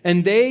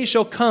 and they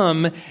shall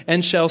come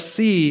and shall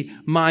see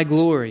my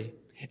glory.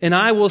 And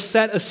I will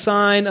set a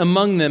sign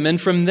among them, and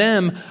from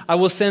them I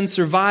will send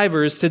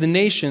survivors to the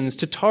nations,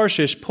 to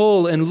Tarshish,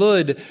 Pul, and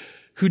Lud,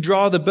 who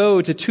draw the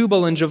bow, to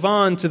Tubal and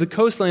Javan, to the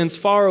coastlands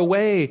far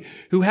away,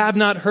 who have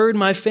not heard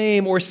my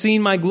fame or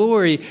seen my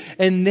glory,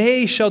 and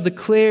they shall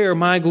declare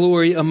my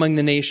glory among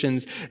the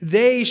nations.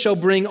 They shall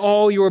bring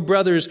all your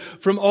brothers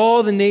from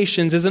all the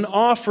nations as an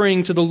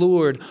offering to the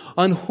Lord,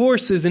 on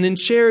horses and in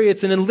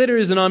chariots and in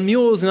litters and on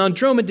mules and on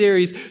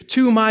dromedaries,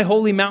 to my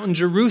holy mountain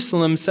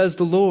Jerusalem, says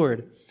the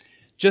Lord.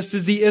 Just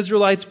as the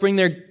Israelites bring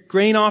their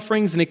grain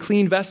offerings in a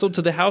clean vessel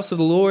to the house of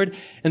the Lord,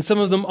 and some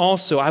of them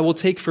also I will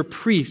take for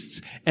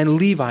priests and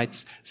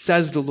Levites,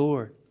 says the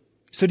Lord.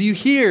 So do you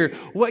hear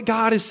what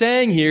God is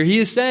saying here? He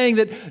is saying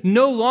that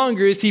no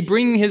longer is he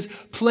bringing his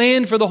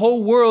plan for the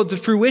whole world to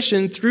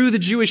fruition through the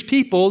Jewish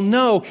people.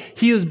 No,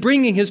 he is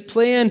bringing his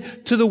plan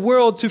to the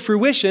world to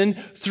fruition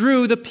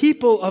through the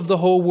people of the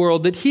whole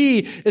world, that he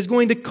is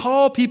going to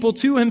call people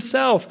to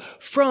himself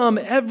from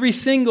every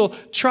single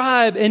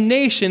tribe and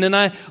nation. And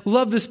I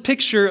love this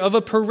picture of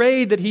a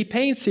parade that he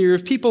paints here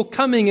of people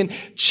coming in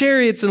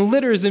chariots and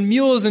litters and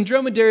mules and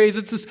dromedaries.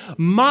 It's this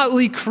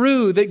motley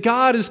crew that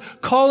God is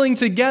calling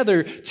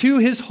together to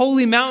his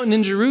holy mountain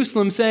in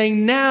Jerusalem,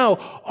 saying, now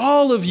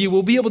all of you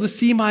will be able to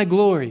see my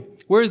glory.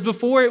 Whereas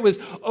before it was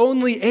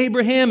only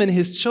Abraham and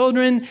his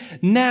children,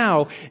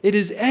 now it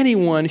is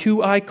anyone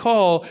who I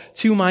call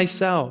to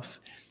myself.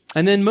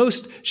 And then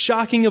most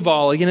shocking of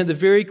all, again at the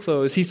very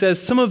close, he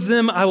says, some of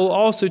them I will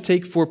also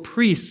take for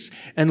priests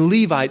and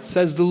Levites,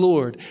 says the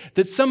Lord.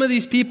 That some of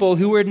these people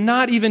who are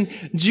not even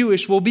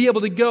Jewish will be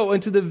able to go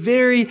into the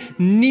very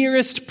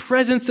nearest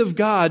presence of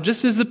God,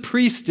 just as the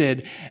priests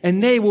did,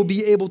 and they will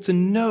be able to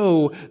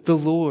know the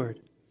Lord.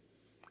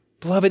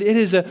 Beloved, it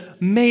is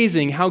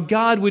amazing how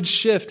God would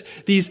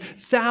shift these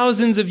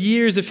thousands of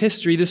years of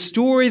history, the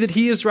story that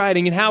he is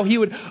writing, and how he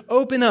would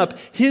open up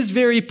his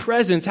very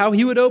presence, how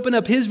he would open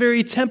up his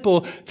very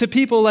temple to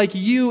people like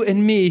you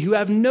and me who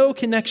have no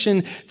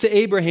connection to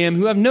Abraham,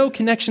 who have no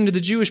connection to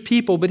the Jewish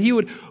people, but he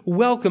would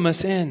welcome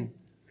us in.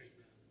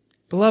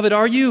 Beloved,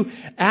 are you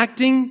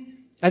acting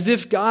as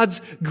if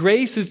God's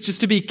grace is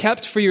just to be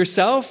kept for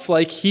yourself,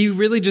 like he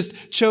really just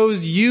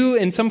chose you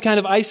in some kind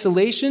of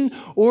isolation?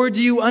 Or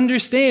do you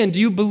understand,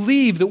 do you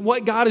believe that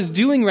what God is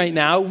doing right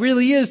now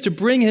really is to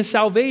bring his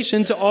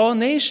salvation to all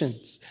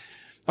nations?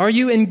 Are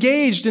you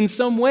engaged in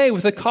some way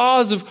with the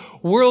cause of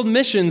world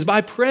missions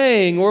by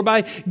praying or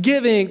by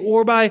giving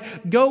or by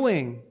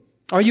going?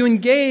 Are you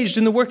engaged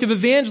in the work of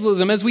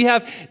evangelism as we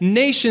have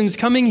nations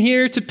coming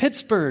here to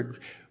Pittsburgh?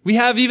 We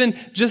have even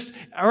just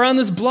around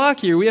this block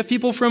here, we have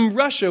people from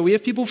Russia, we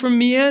have people from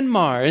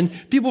Myanmar, and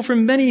people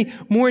from many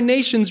more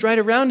nations right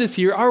around us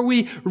here. Are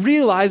we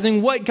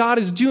realizing what God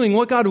is doing,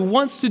 what God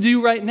wants to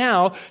do right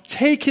now?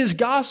 Take his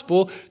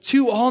gospel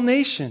to all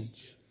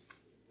nations.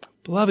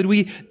 Beloved,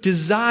 we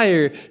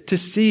desire to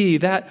see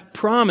that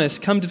promise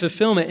come to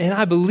fulfillment, and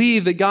I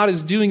believe that God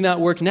is doing that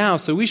work now,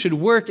 so we should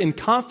work in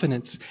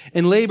confidence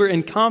and labor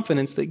in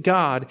confidence that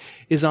God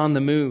is on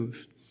the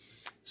move.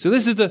 So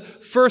this is the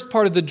first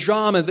part of the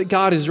drama that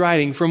God is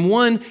writing, from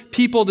one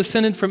people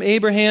descended from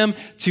Abraham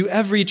to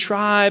every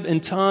tribe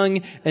and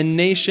tongue and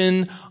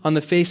nation on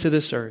the face of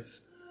this earth.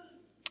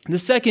 The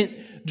second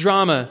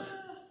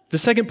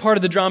part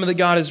of the drama that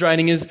God is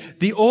writing is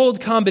the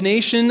old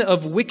combination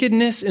of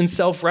wickedness and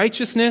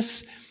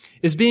self-righteousness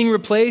is being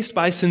replaced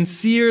by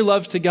sincere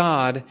love to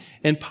God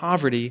and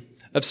poverty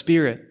of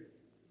spirit.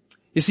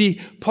 You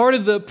see, part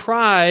of the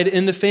pride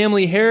in the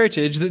family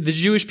heritage that the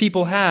Jewish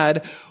people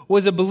had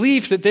was a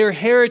belief that their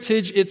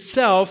heritage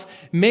itself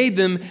made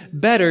them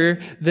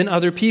better than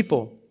other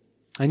people.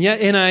 And yet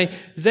in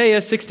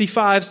Isaiah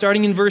 65,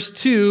 starting in verse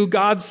 2,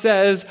 God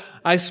says,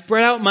 I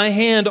spread out my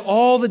hand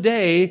all the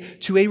day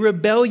to a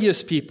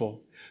rebellious people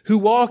who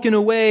walk in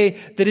a way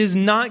that is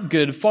not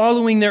good,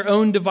 following their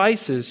own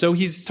devices. So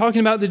he's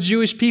talking about the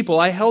Jewish people.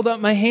 I held up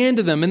my hand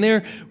to them and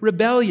they're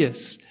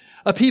rebellious.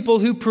 A people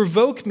who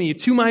provoke me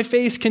to my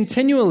face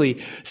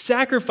continually,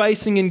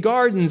 sacrificing in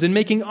gardens and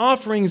making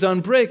offerings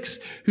on bricks,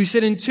 who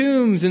sit in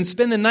tombs and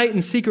spend the night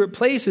in secret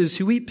places,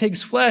 who eat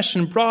pig's flesh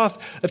and broth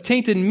of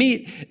tainted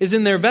meat is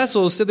in their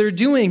vessels. So they're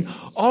doing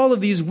all of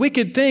these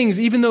wicked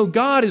things, even though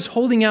God is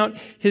holding out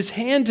his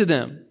hand to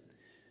them.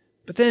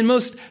 But then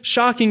most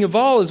shocking of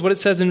all is what it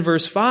says in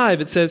verse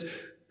 5. It says,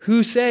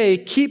 who say,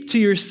 keep to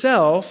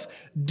yourself,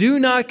 do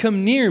not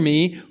come near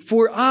me,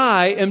 for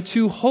I am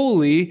too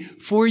holy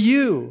for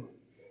you.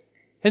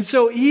 And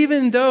so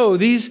even though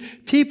these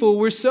people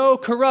were so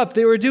corrupt,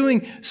 they were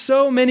doing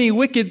so many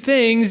wicked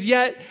things,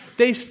 yet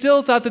they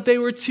still thought that they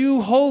were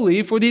too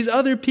holy for these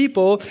other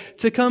people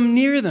to come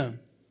near them.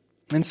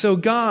 And so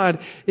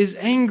God is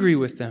angry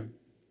with them.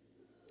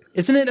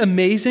 Isn't it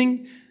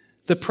amazing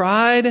the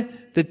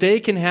pride that they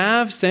can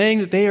have, saying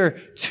that they are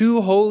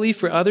too holy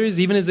for others,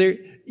 even as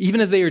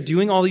they are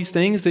doing all these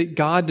things that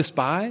God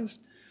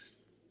despised?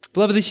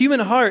 Beloved, the human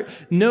heart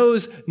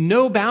knows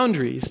no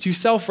boundaries to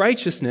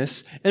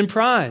self-righteousness and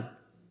pride.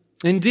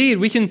 Indeed,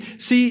 we can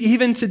see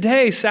even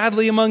today,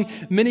 sadly, among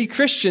many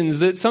Christians,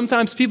 that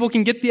sometimes people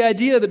can get the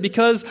idea that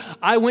because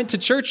I went to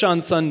church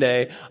on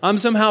Sunday, I'm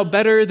somehow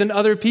better than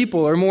other people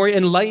or more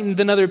enlightened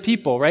than other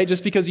people, right?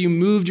 Just because you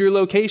moved your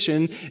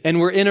location and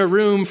were in a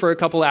room for a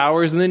couple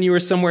hours and then you were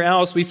somewhere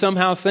else, we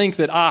somehow think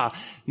that,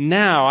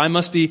 now I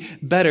must be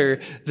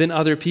better than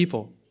other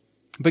people.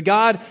 But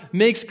God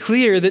makes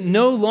clear that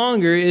no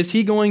longer is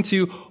he going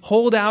to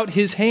hold out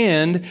his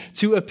hand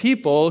to a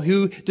people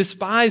who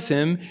despise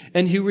him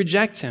and who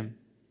reject him.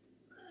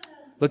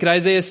 Look at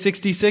Isaiah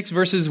 66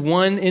 verses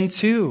 1 and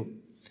 2.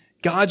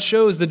 God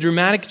shows the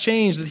dramatic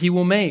change that he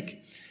will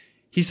make.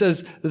 He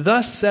says,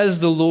 thus says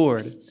the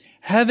Lord,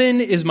 heaven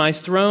is my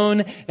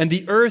throne and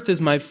the earth is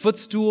my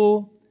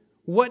footstool.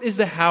 What is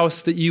the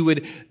house that you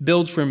would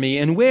build for me?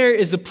 And where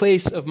is the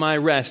place of my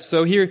rest?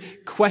 So here,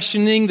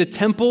 questioning the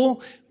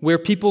temple where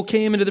people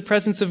came into the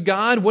presence of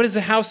God. What is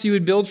the house you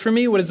would build for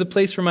me? What is the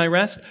place for my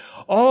rest?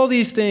 All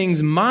these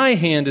things my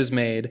hand has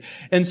made.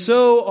 And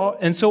so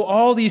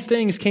all these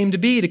things came to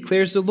be,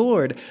 declares the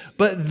Lord.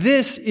 But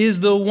this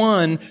is the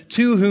one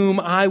to whom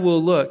I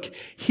will look.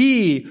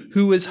 He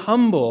who is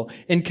humble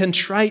and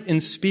contrite in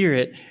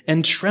spirit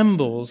and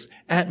trembles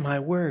at my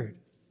word.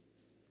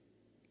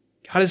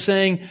 God is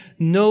saying,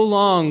 no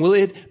longer will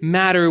it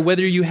matter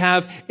whether you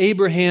have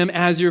Abraham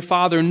as your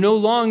father. No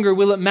longer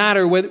will it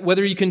matter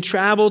whether you can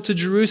travel to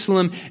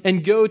Jerusalem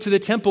and go to the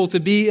temple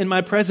to be in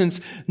my presence.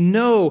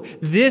 No,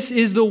 this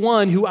is the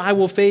one who I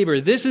will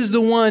favor. This is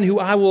the one who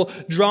I will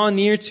draw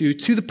near to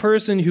the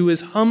person who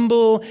is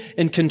humble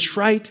and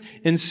contrite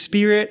in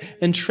spirit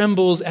and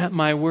trembles at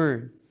my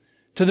word.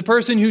 To the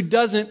person who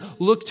doesn't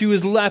look to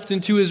his left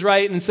and to his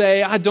right and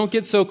say, don't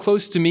get so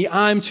close to me,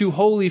 I'm too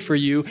holy for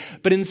you.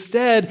 But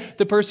instead,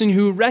 the person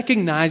who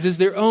recognizes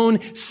their own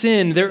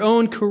sin, their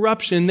own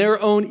corruption, their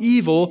own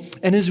evil,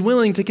 and is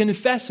willing to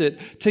confess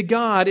it to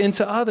God and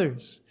to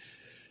others.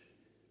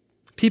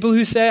 People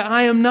who say,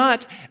 I am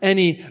not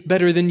any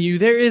better than you.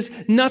 There is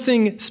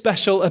nothing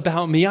special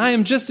about me. I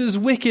am just as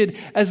wicked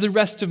as the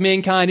rest of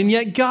mankind, and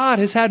yet God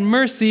has had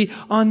mercy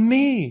on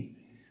me.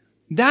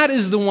 That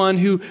is the one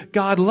who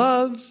God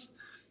loves.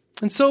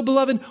 And so,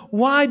 beloved,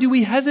 why do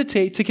we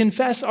hesitate to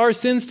confess our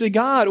sins to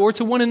God or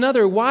to one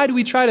another? Why do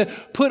we try to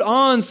put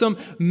on some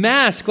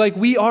mask like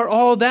we are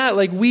all that,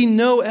 like we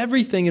know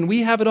everything and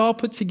we have it all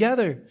put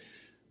together?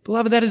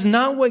 Beloved, that is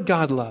not what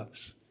God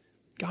loves.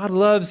 God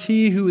loves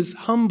he who is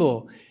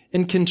humble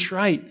and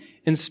contrite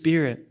in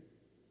spirit.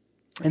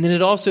 And then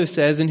it also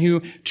says, and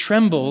who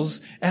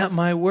trembles at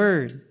my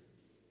word.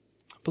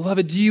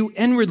 Beloved, do you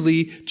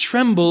inwardly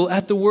tremble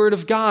at the word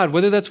of God?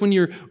 Whether that's when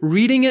you're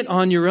reading it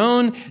on your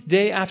own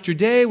day after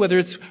day, whether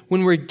it's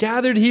when we're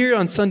gathered here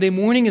on Sunday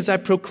morning as I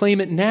proclaim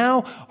it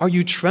now, are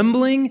you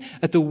trembling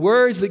at the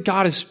words that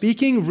God is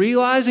speaking,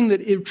 realizing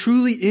that it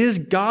truly is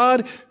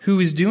God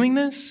who is doing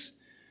this?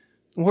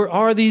 Or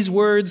are these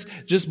words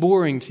just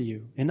boring to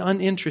you and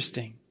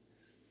uninteresting?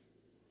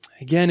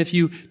 Again, if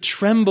you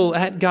tremble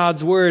at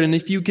God's word and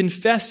if you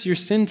confess your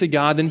sin to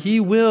God, then He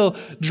will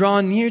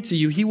draw near to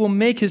you. He will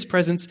make His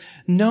presence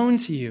known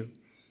to you.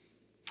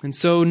 And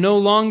so no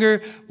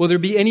longer will there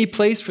be any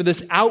place for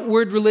this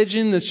outward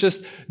religion that's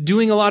just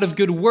doing a lot of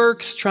good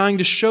works, trying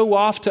to show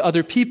off to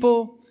other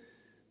people.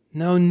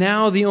 No,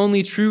 now the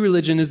only true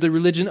religion is the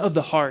religion of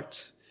the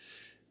heart,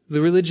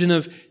 the religion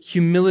of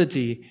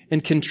humility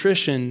and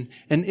contrition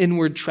and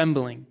inward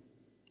trembling.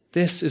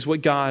 This is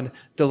what God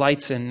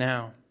delights in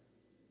now.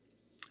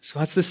 So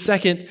that's the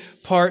second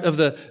part of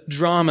the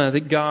drama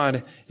that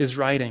God is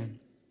writing.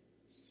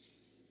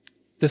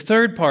 The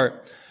third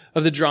part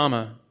of the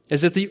drama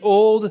is that the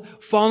old,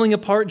 falling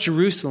apart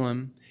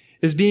Jerusalem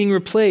is being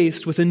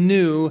replaced with a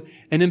new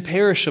and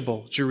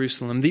imperishable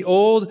Jerusalem. The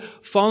old,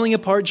 falling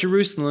apart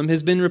Jerusalem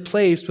has been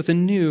replaced with a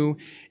new,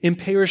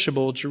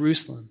 imperishable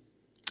Jerusalem.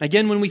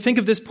 Again, when we think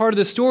of this part of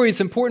the story,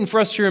 it's important for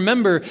us to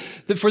remember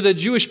that for the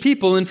Jewish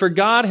people and for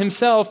God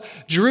Himself,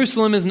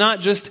 Jerusalem is not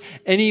just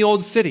any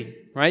old city.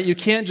 Right? You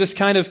can't just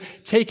kind of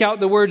take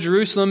out the word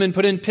Jerusalem and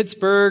put in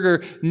Pittsburgh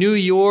or New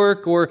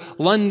York or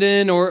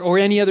London or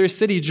any other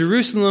city.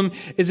 Jerusalem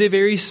is a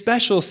very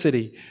special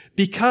city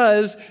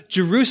because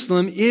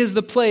Jerusalem is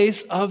the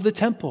place of the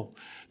temple.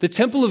 The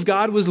temple of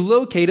God was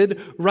located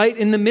right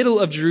in the middle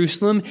of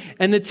Jerusalem,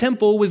 and the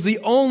temple was the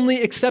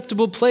only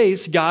acceptable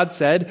place, God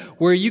said,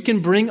 where you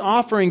can bring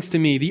offerings to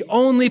me, the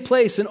only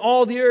place in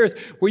all the earth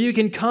where you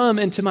can come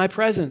into my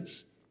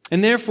presence.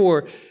 And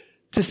therefore,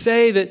 to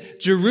say that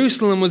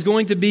Jerusalem was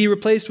going to be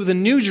replaced with a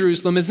new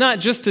Jerusalem is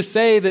not just to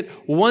say that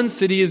one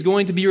city is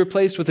going to be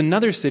replaced with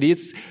another city.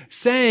 It's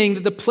saying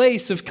that the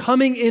place of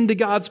coming into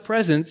God's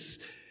presence,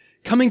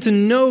 coming to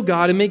know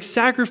God and make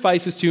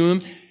sacrifices to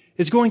Him,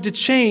 is going to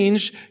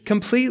change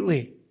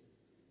completely.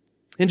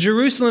 And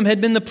Jerusalem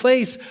had been the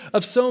place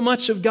of so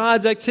much of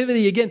God's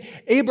activity. Again,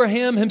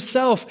 Abraham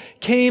himself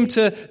came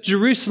to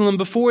Jerusalem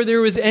before there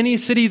was any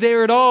city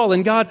there at all.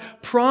 And God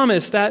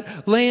promised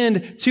that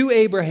land to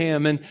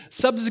Abraham. And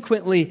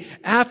subsequently,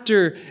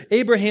 after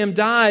Abraham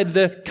died,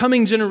 the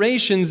coming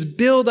generations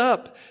build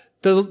up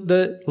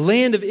the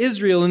land of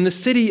Israel and the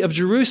city of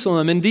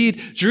Jerusalem.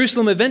 Indeed,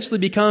 Jerusalem eventually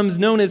becomes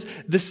known as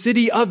the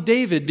city of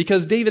David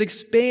because David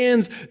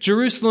expands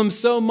Jerusalem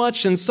so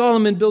much and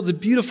Solomon builds a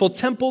beautiful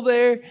temple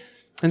there.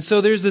 And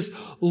so there's this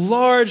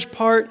large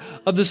part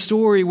of the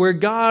story where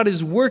God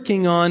is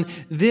working on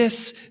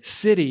this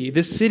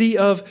city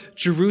of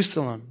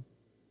Jerusalem.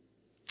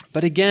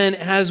 But again,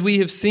 as we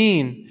have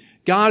seen,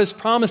 God is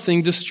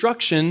promising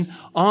destruction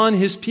on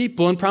His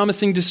people and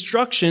promising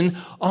destruction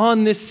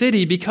on this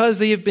city because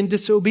they have been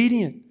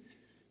disobedient.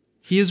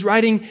 He is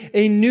writing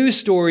a new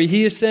story.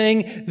 He is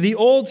saying the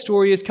old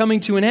story is coming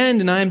to an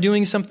end and I am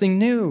doing something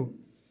new.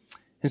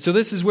 And so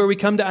this is where we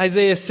come to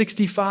Isaiah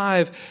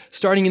 65,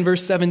 starting in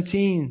verse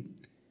 17.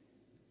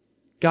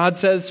 God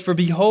says, "For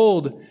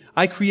behold,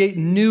 I create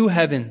new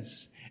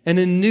heavens and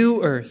a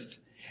new earth,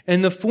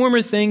 and the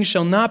former things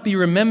shall not be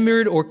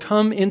remembered or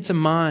come into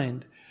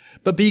mind.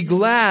 But be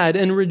glad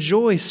and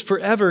rejoice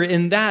forever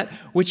in that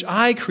which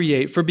I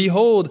create. For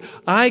behold,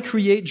 I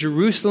create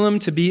Jerusalem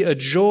to be a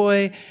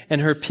joy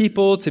and her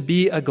people to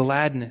be a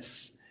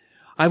gladness.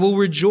 I will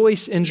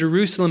rejoice in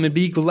Jerusalem and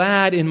be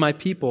glad in my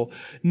people.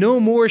 No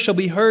more shall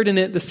be heard in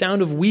it the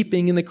sound of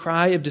weeping and the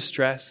cry of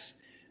distress.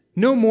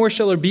 No more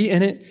shall there be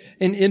in it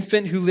an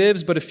infant who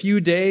lives but a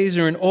few days,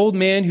 or an old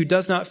man who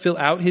does not fill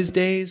out his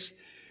days.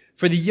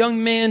 For the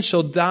young man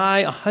shall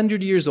die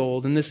 100 years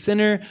old, and the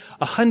sinner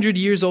 100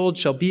 years old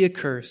shall be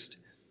accursed.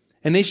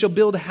 And they shall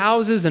build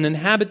houses and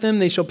inhabit them.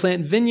 They shall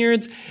plant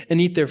vineyards and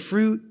eat their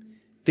fruit.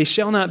 They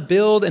shall not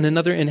build and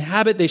another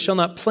inhabit. They shall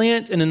not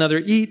plant and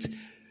another eat.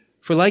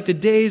 For like the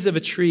days of a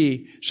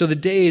tree shall the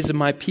days of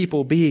my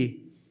people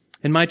be.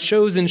 And my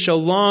chosen shall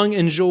long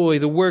enjoy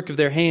the work of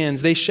their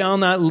hands. They shall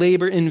not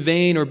labor in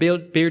vain or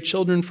bear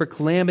children for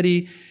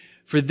calamity.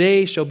 For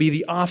they shall be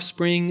the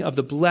offspring of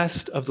the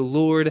blessed of the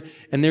Lord,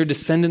 and their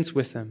descendants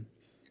with them.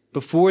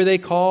 Before they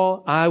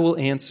call, I will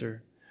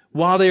answer.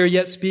 While they are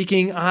yet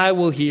speaking, I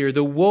will hear.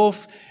 The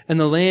wolf and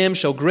the lamb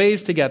shall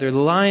graze together. The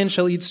lion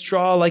shall eat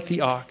straw like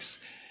the ox,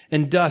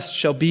 and dust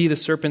shall be the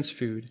serpent's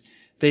food.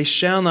 They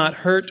shall not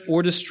hurt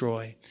or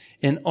destroy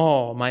in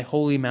all my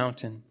holy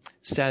mountain,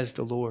 says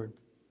the Lord."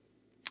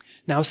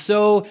 Now,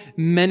 so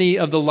many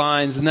of the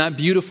lines in that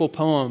beautiful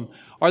poem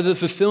are the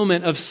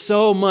fulfillment of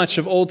so much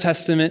of Old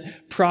Testament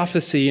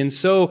prophecy and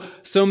so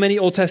many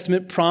Old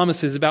Testament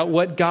promises about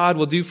what God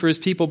will do for His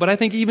people. But I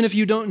think even if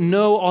you don't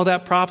know all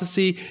that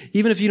prophecy,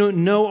 even if you don't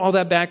know all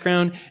that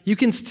background, you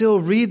can still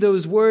read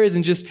those words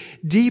and just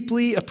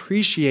deeply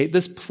appreciate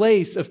this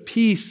place of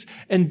peace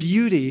and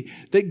beauty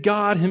that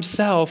God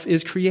Himself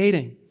is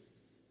creating.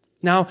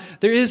 Now,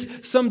 there is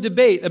some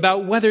debate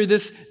about whether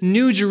this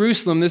new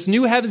Jerusalem, this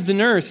new heavens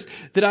and earth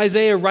that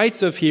Isaiah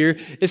writes of here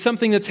is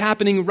something that's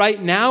happening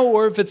right now,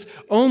 or if it's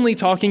only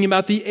talking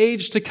about the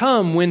age to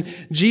come when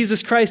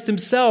Jesus Christ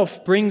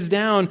himself brings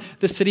down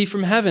the city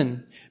from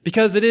heaven.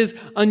 Because it is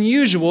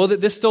unusual that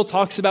this still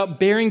talks about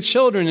bearing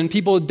children and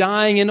people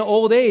dying in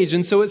old age.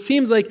 And so it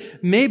seems like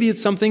maybe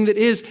it's something that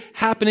is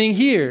happening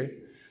here.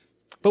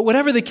 But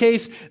whatever the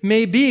case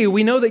may be,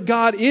 we know that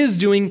God is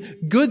doing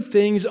good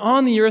things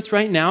on the earth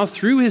right now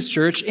through his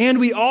church, and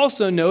we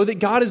also know that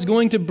God is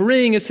going to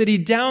bring a city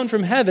down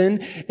from heaven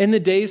in the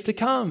days to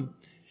come.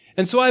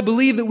 And so I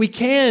believe that we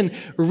can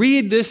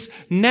read this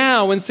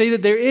now and say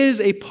that there is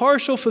a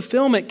partial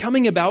fulfillment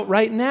coming about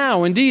right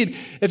now. Indeed,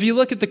 if you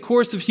look at the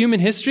course of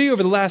human history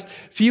over the last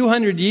few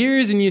hundred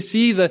years and you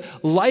see the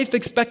life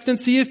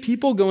expectancy of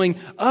people going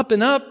up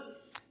and up,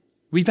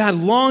 we've had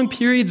long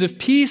periods of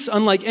peace,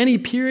 unlike any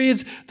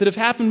periods that have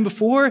happened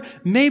before.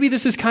 Maybe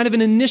this is kind of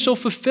an initial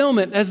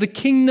fulfillment as the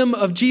kingdom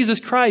of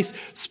Jesus Christ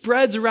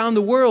spreads around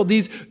the world.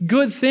 These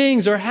good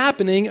things are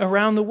happening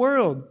around the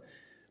world.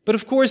 But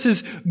of course,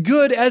 as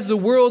good as the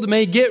world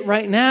may get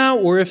right now,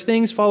 or if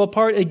things fall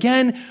apart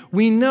again,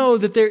 we know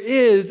that there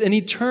is an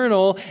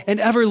eternal and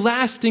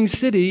everlasting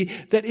city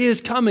that is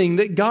coming,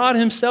 that God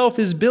himself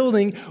is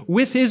building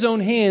with his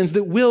own hands,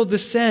 that will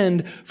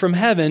descend from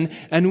heaven,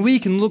 and we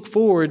can look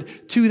forward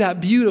to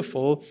that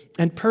beautiful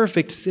and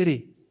perfect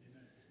city.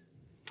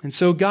 And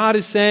so God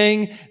is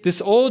saying,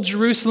 this old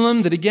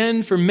Jerusalem that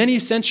again, for many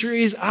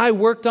centuries I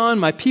worked on,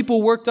 my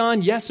people worked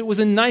on. Yes, it was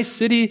a nice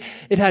city.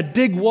 It had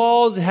big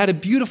walls. It had a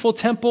beautiful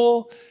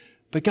temple.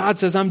 But God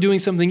says, I'm doing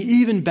something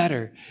even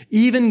better,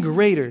 even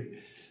greater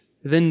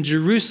than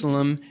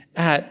Jerusalem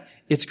at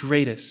its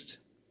greatest.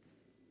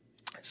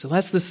 So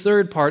that's the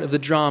third part of the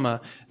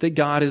drama that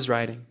God is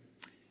writing.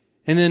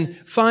 And then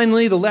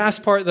finally, the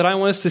last part that I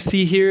want us to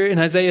see here in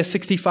Isaiah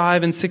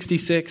 65 and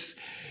 66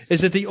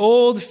 is that the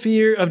old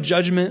fear of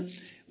judgment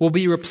will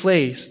be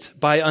replaced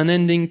by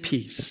unending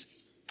peace.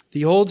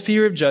 The old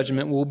fear of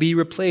judgment will be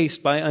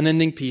replaced by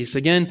unending peace.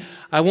 Again,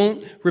 I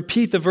won't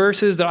repeat the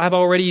verses that I've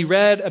already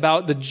read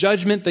about the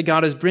judgment that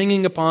God is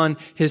bringing upon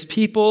his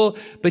people,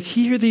 but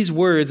hear these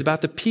words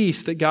about the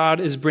peace that God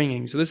is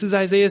bringing. So this is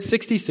Isaiah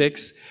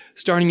 66,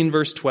 starting in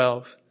verse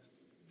 12.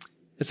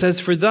 It says,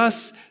 "For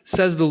thus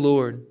says the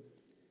Lord,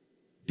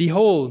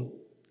 behold,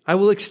 I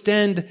will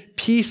extend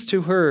peace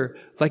to her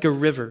like a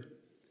river,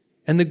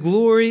 and the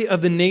glory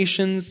of the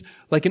nations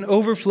like an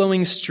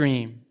overflowing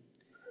stream.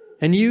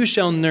 And you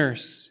shall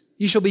nurse,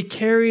 you shall be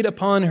carried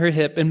upon her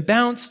hip and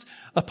bounced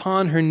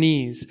upon her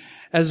knees,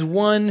 as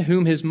one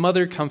whom his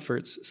mother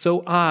comforts,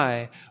 so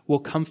I will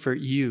comfort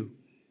you.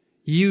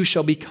 You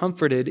shall be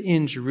comforted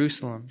in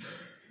Jerusalem.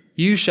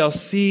 You shall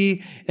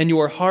see, and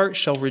your heart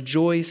shall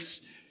rejoice.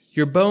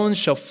 Your bones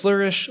shall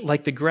flourish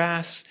like the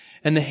grass,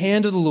 and the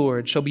hand of the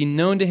Lord shall be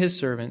known to his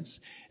servants,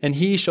 and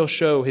he shall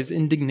show his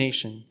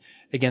indignation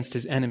against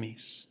his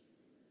enemies."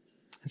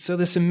 And so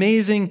this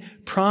amazing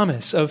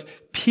promise of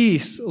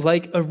peace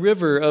like a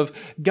river, of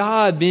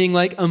God being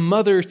like a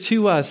mother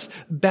to us,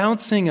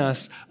 bouncing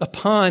us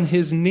upon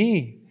his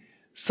knee.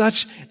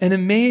 Such an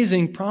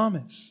amazing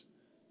promise.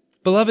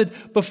 Beloved,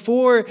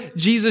 before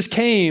Jesus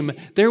came,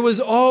 there was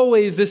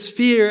always this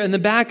fear in the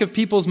back of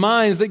people's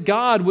minds that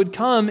God would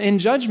come in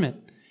judgment,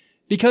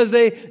 because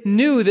they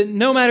knew that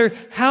no matter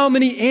how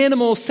many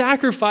animal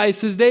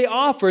sacrifices they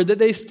offered, that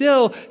they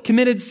still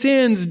committed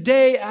sins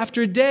day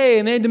after day,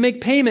 and they had to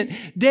make payment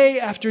day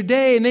after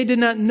day, and they did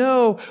not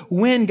know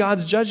when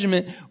God's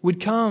judgment would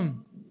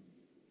come.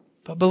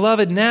 But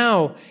beloved,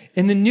 now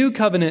in the new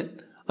covenant,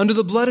 under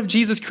the blood of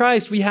Jesus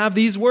Christ, we have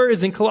these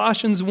words in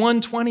Colossians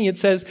 1:20. It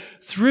says,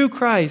 "Through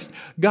Christ,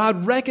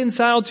 God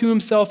reconciled to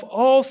himself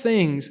all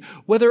things,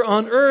 whether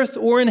on earth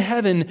or in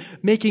heaven,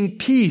 making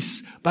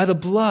peace by the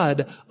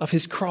blood of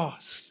his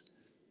cross."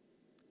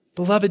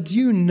 Beloved, do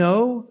you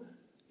know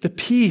the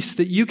peace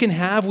that you can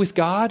have with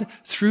God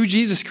through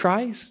Jesus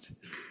Christ?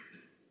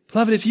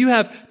 Beloved, if you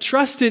have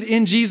trusted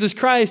in Jesus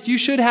Christ, you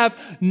should have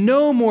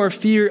no more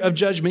fear of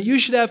judgment. You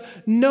should have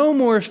no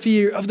more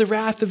fear of the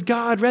wrath of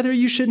God. Rather,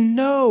 you should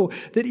know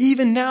that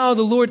even now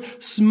the Lord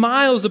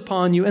smiles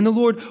upon you and the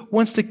Lord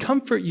wants to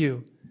comfort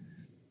you.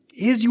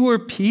 Is your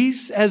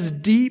peace as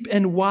deep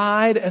and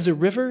wide as a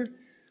river?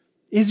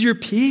 Is your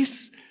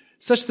peace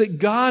such that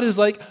God is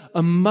like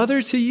a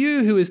mother to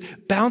you who is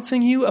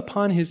bouncing you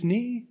upon his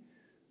knee?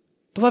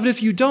 Beloved,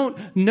 if you don't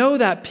know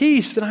that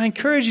peace, then I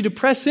encourage you to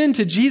press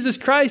into Jesus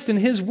Christ and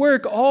his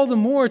work all the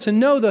more to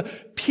know the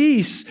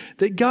peace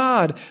that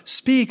God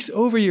speaks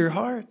over your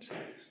heart.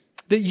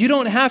 That you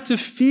don't have to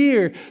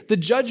fear the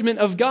judgment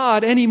of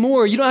God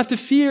anymore. You don't have to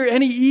fear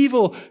any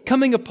evil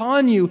coming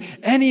upon you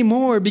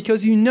anymore,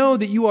 because you know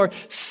that you are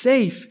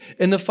safe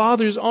in the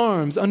Father's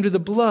arms under the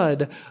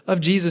blood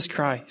of Jesus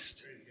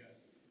Christ.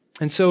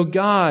 And so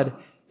God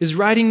is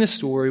writing the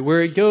story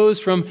where it goes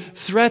from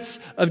threats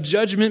of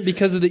judgment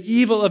because of the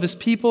evil of his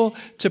people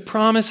to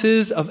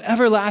promises of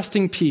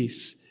everlasting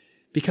peace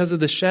because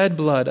of the shed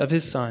blood of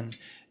his Son,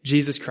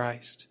 Jesus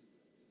Christ.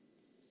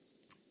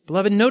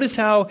 Beloved, notice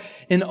how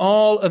in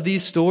all of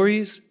these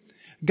stories,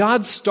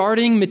 God's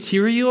starting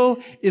material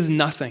is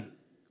nothing.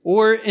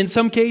 Or in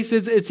some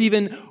cases, it's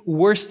even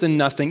worse than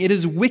nothing. It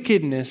is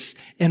wickedness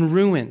and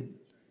ruin.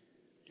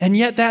 And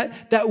yet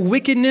that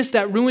wickedness,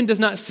 that ruin does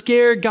not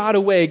scare God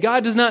away.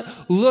 God does not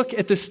look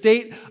at the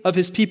state of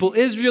his people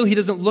Israel. He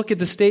doesn't look at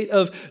the state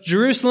of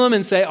Jerusalem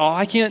and say,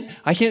 I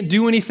can't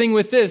do anything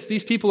with this.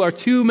 These people are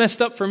too messed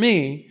up for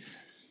me.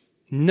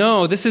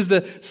 No, this is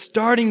the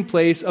starting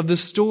place of the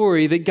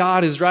story that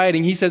God is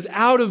writing. He says,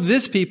 out of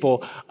this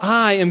people,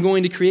 I am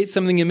going to create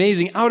something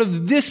amazing. Out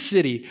of this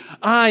city,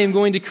 I am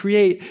going to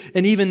create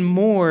an even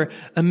more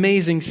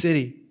amazing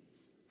city.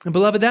 And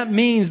beloved, that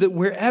means that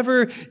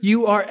wherever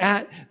you are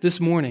at this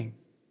morning,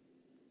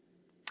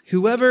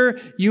 whoever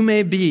you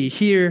may be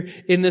here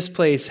in this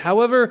place,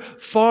 however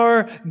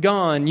far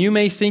gone you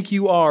may think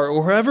you are,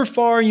 or however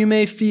far you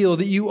may feel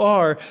that you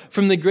are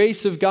from the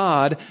grace of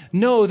God,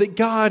 know that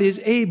God is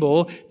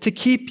able to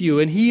keep you,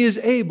 and he is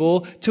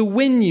able to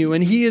win you,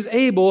 and he is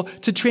able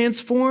to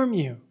transform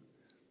you.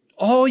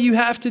 All you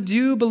have to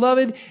do,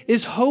 beloved,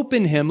 is hope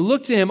in him.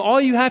 Look to him.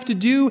 All you have to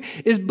do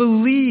is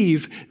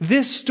believe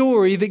this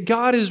story that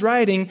God is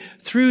writing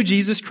through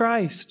Jesus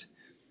Christ.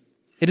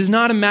 It is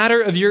not a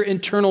matter of your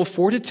internal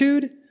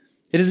fortitude.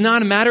 It is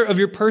not a matter of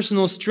your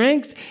personal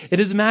strength.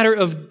 It is a matter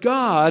of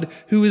God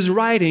who is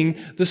writing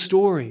the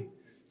story.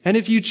 And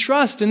if you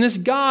trust in this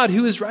God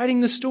who is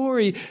writing the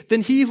story, then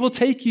he will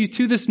take you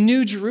to this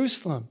new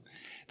Jerusalem.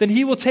 Then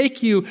he will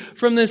take you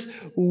from this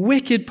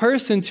wicked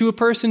person to a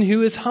person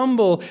who is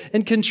humble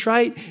and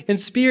contrite in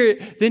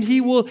spirit. Then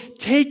he will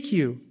take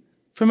you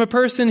from a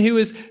person who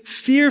is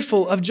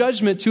fearful of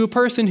judgment to a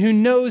person who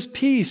knows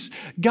peace.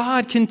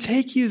 God can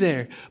take you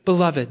there,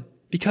 beloved,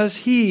 because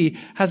he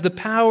has the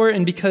power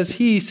and because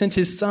he sent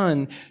his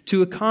son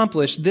to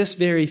accomplish this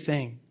very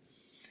thing.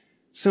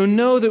 So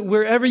know that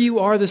wherever you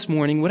are this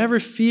morning, whatever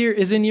fear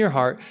is in your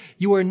heart,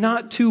 you are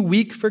not too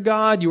weak for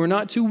God. You are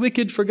not too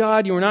wicked for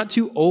God. You are not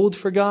too old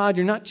for God.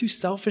 You're not too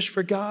selfish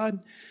for God.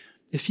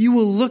 If you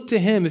will look to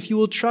him, if you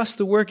will trust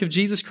the work of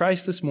Jesus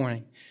Christ this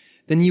morning,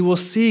 then you will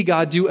see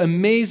God do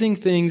amazing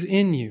things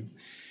in you.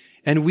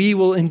 And we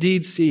will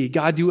indeed see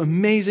God do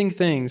amazing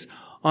things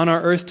on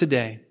our earth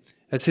today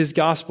as his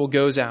gospel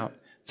goes out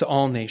to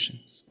all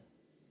nations.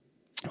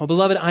 Well,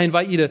 beloved, I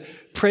invite you to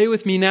pray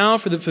with me now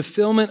for the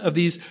fulfillment of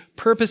these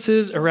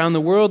purposes around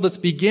the world. Let's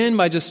begin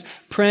by just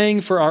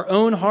praying for our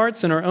own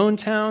hearts and our own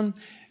town,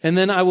 and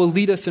then I will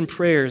lead us in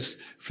prayers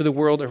for the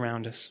world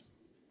around us.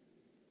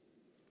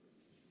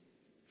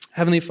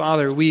 Heavenly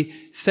Father, we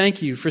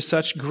thank you for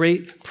such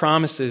great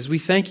promises. We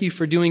thank you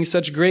for doing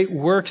such great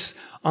works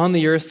on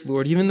the earth,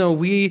 Lord. Even though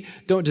we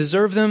don't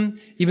deserve them,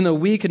 even though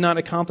we could not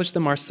accomplish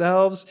them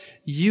ourselves,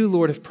 you,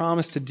 Lord, have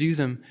promised to do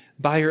them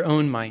by your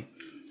own might.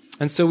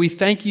 And so we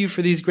thank you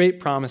for these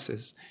great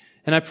promises.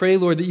 And I pray,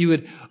 Lord, that you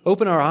would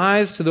open our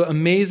eyes to the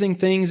amazing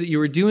things that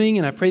you are doing,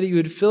 and I pray that you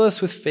would fill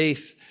us with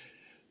faith,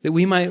 that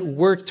we might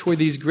work toward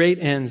these great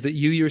ends that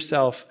you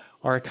yourself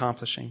are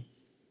accomplishing.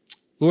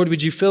 Lord,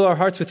 would you fill our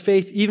hearts with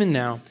faith even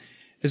now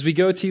as we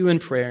go to you in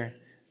prayer,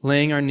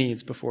 laying our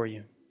needs before you.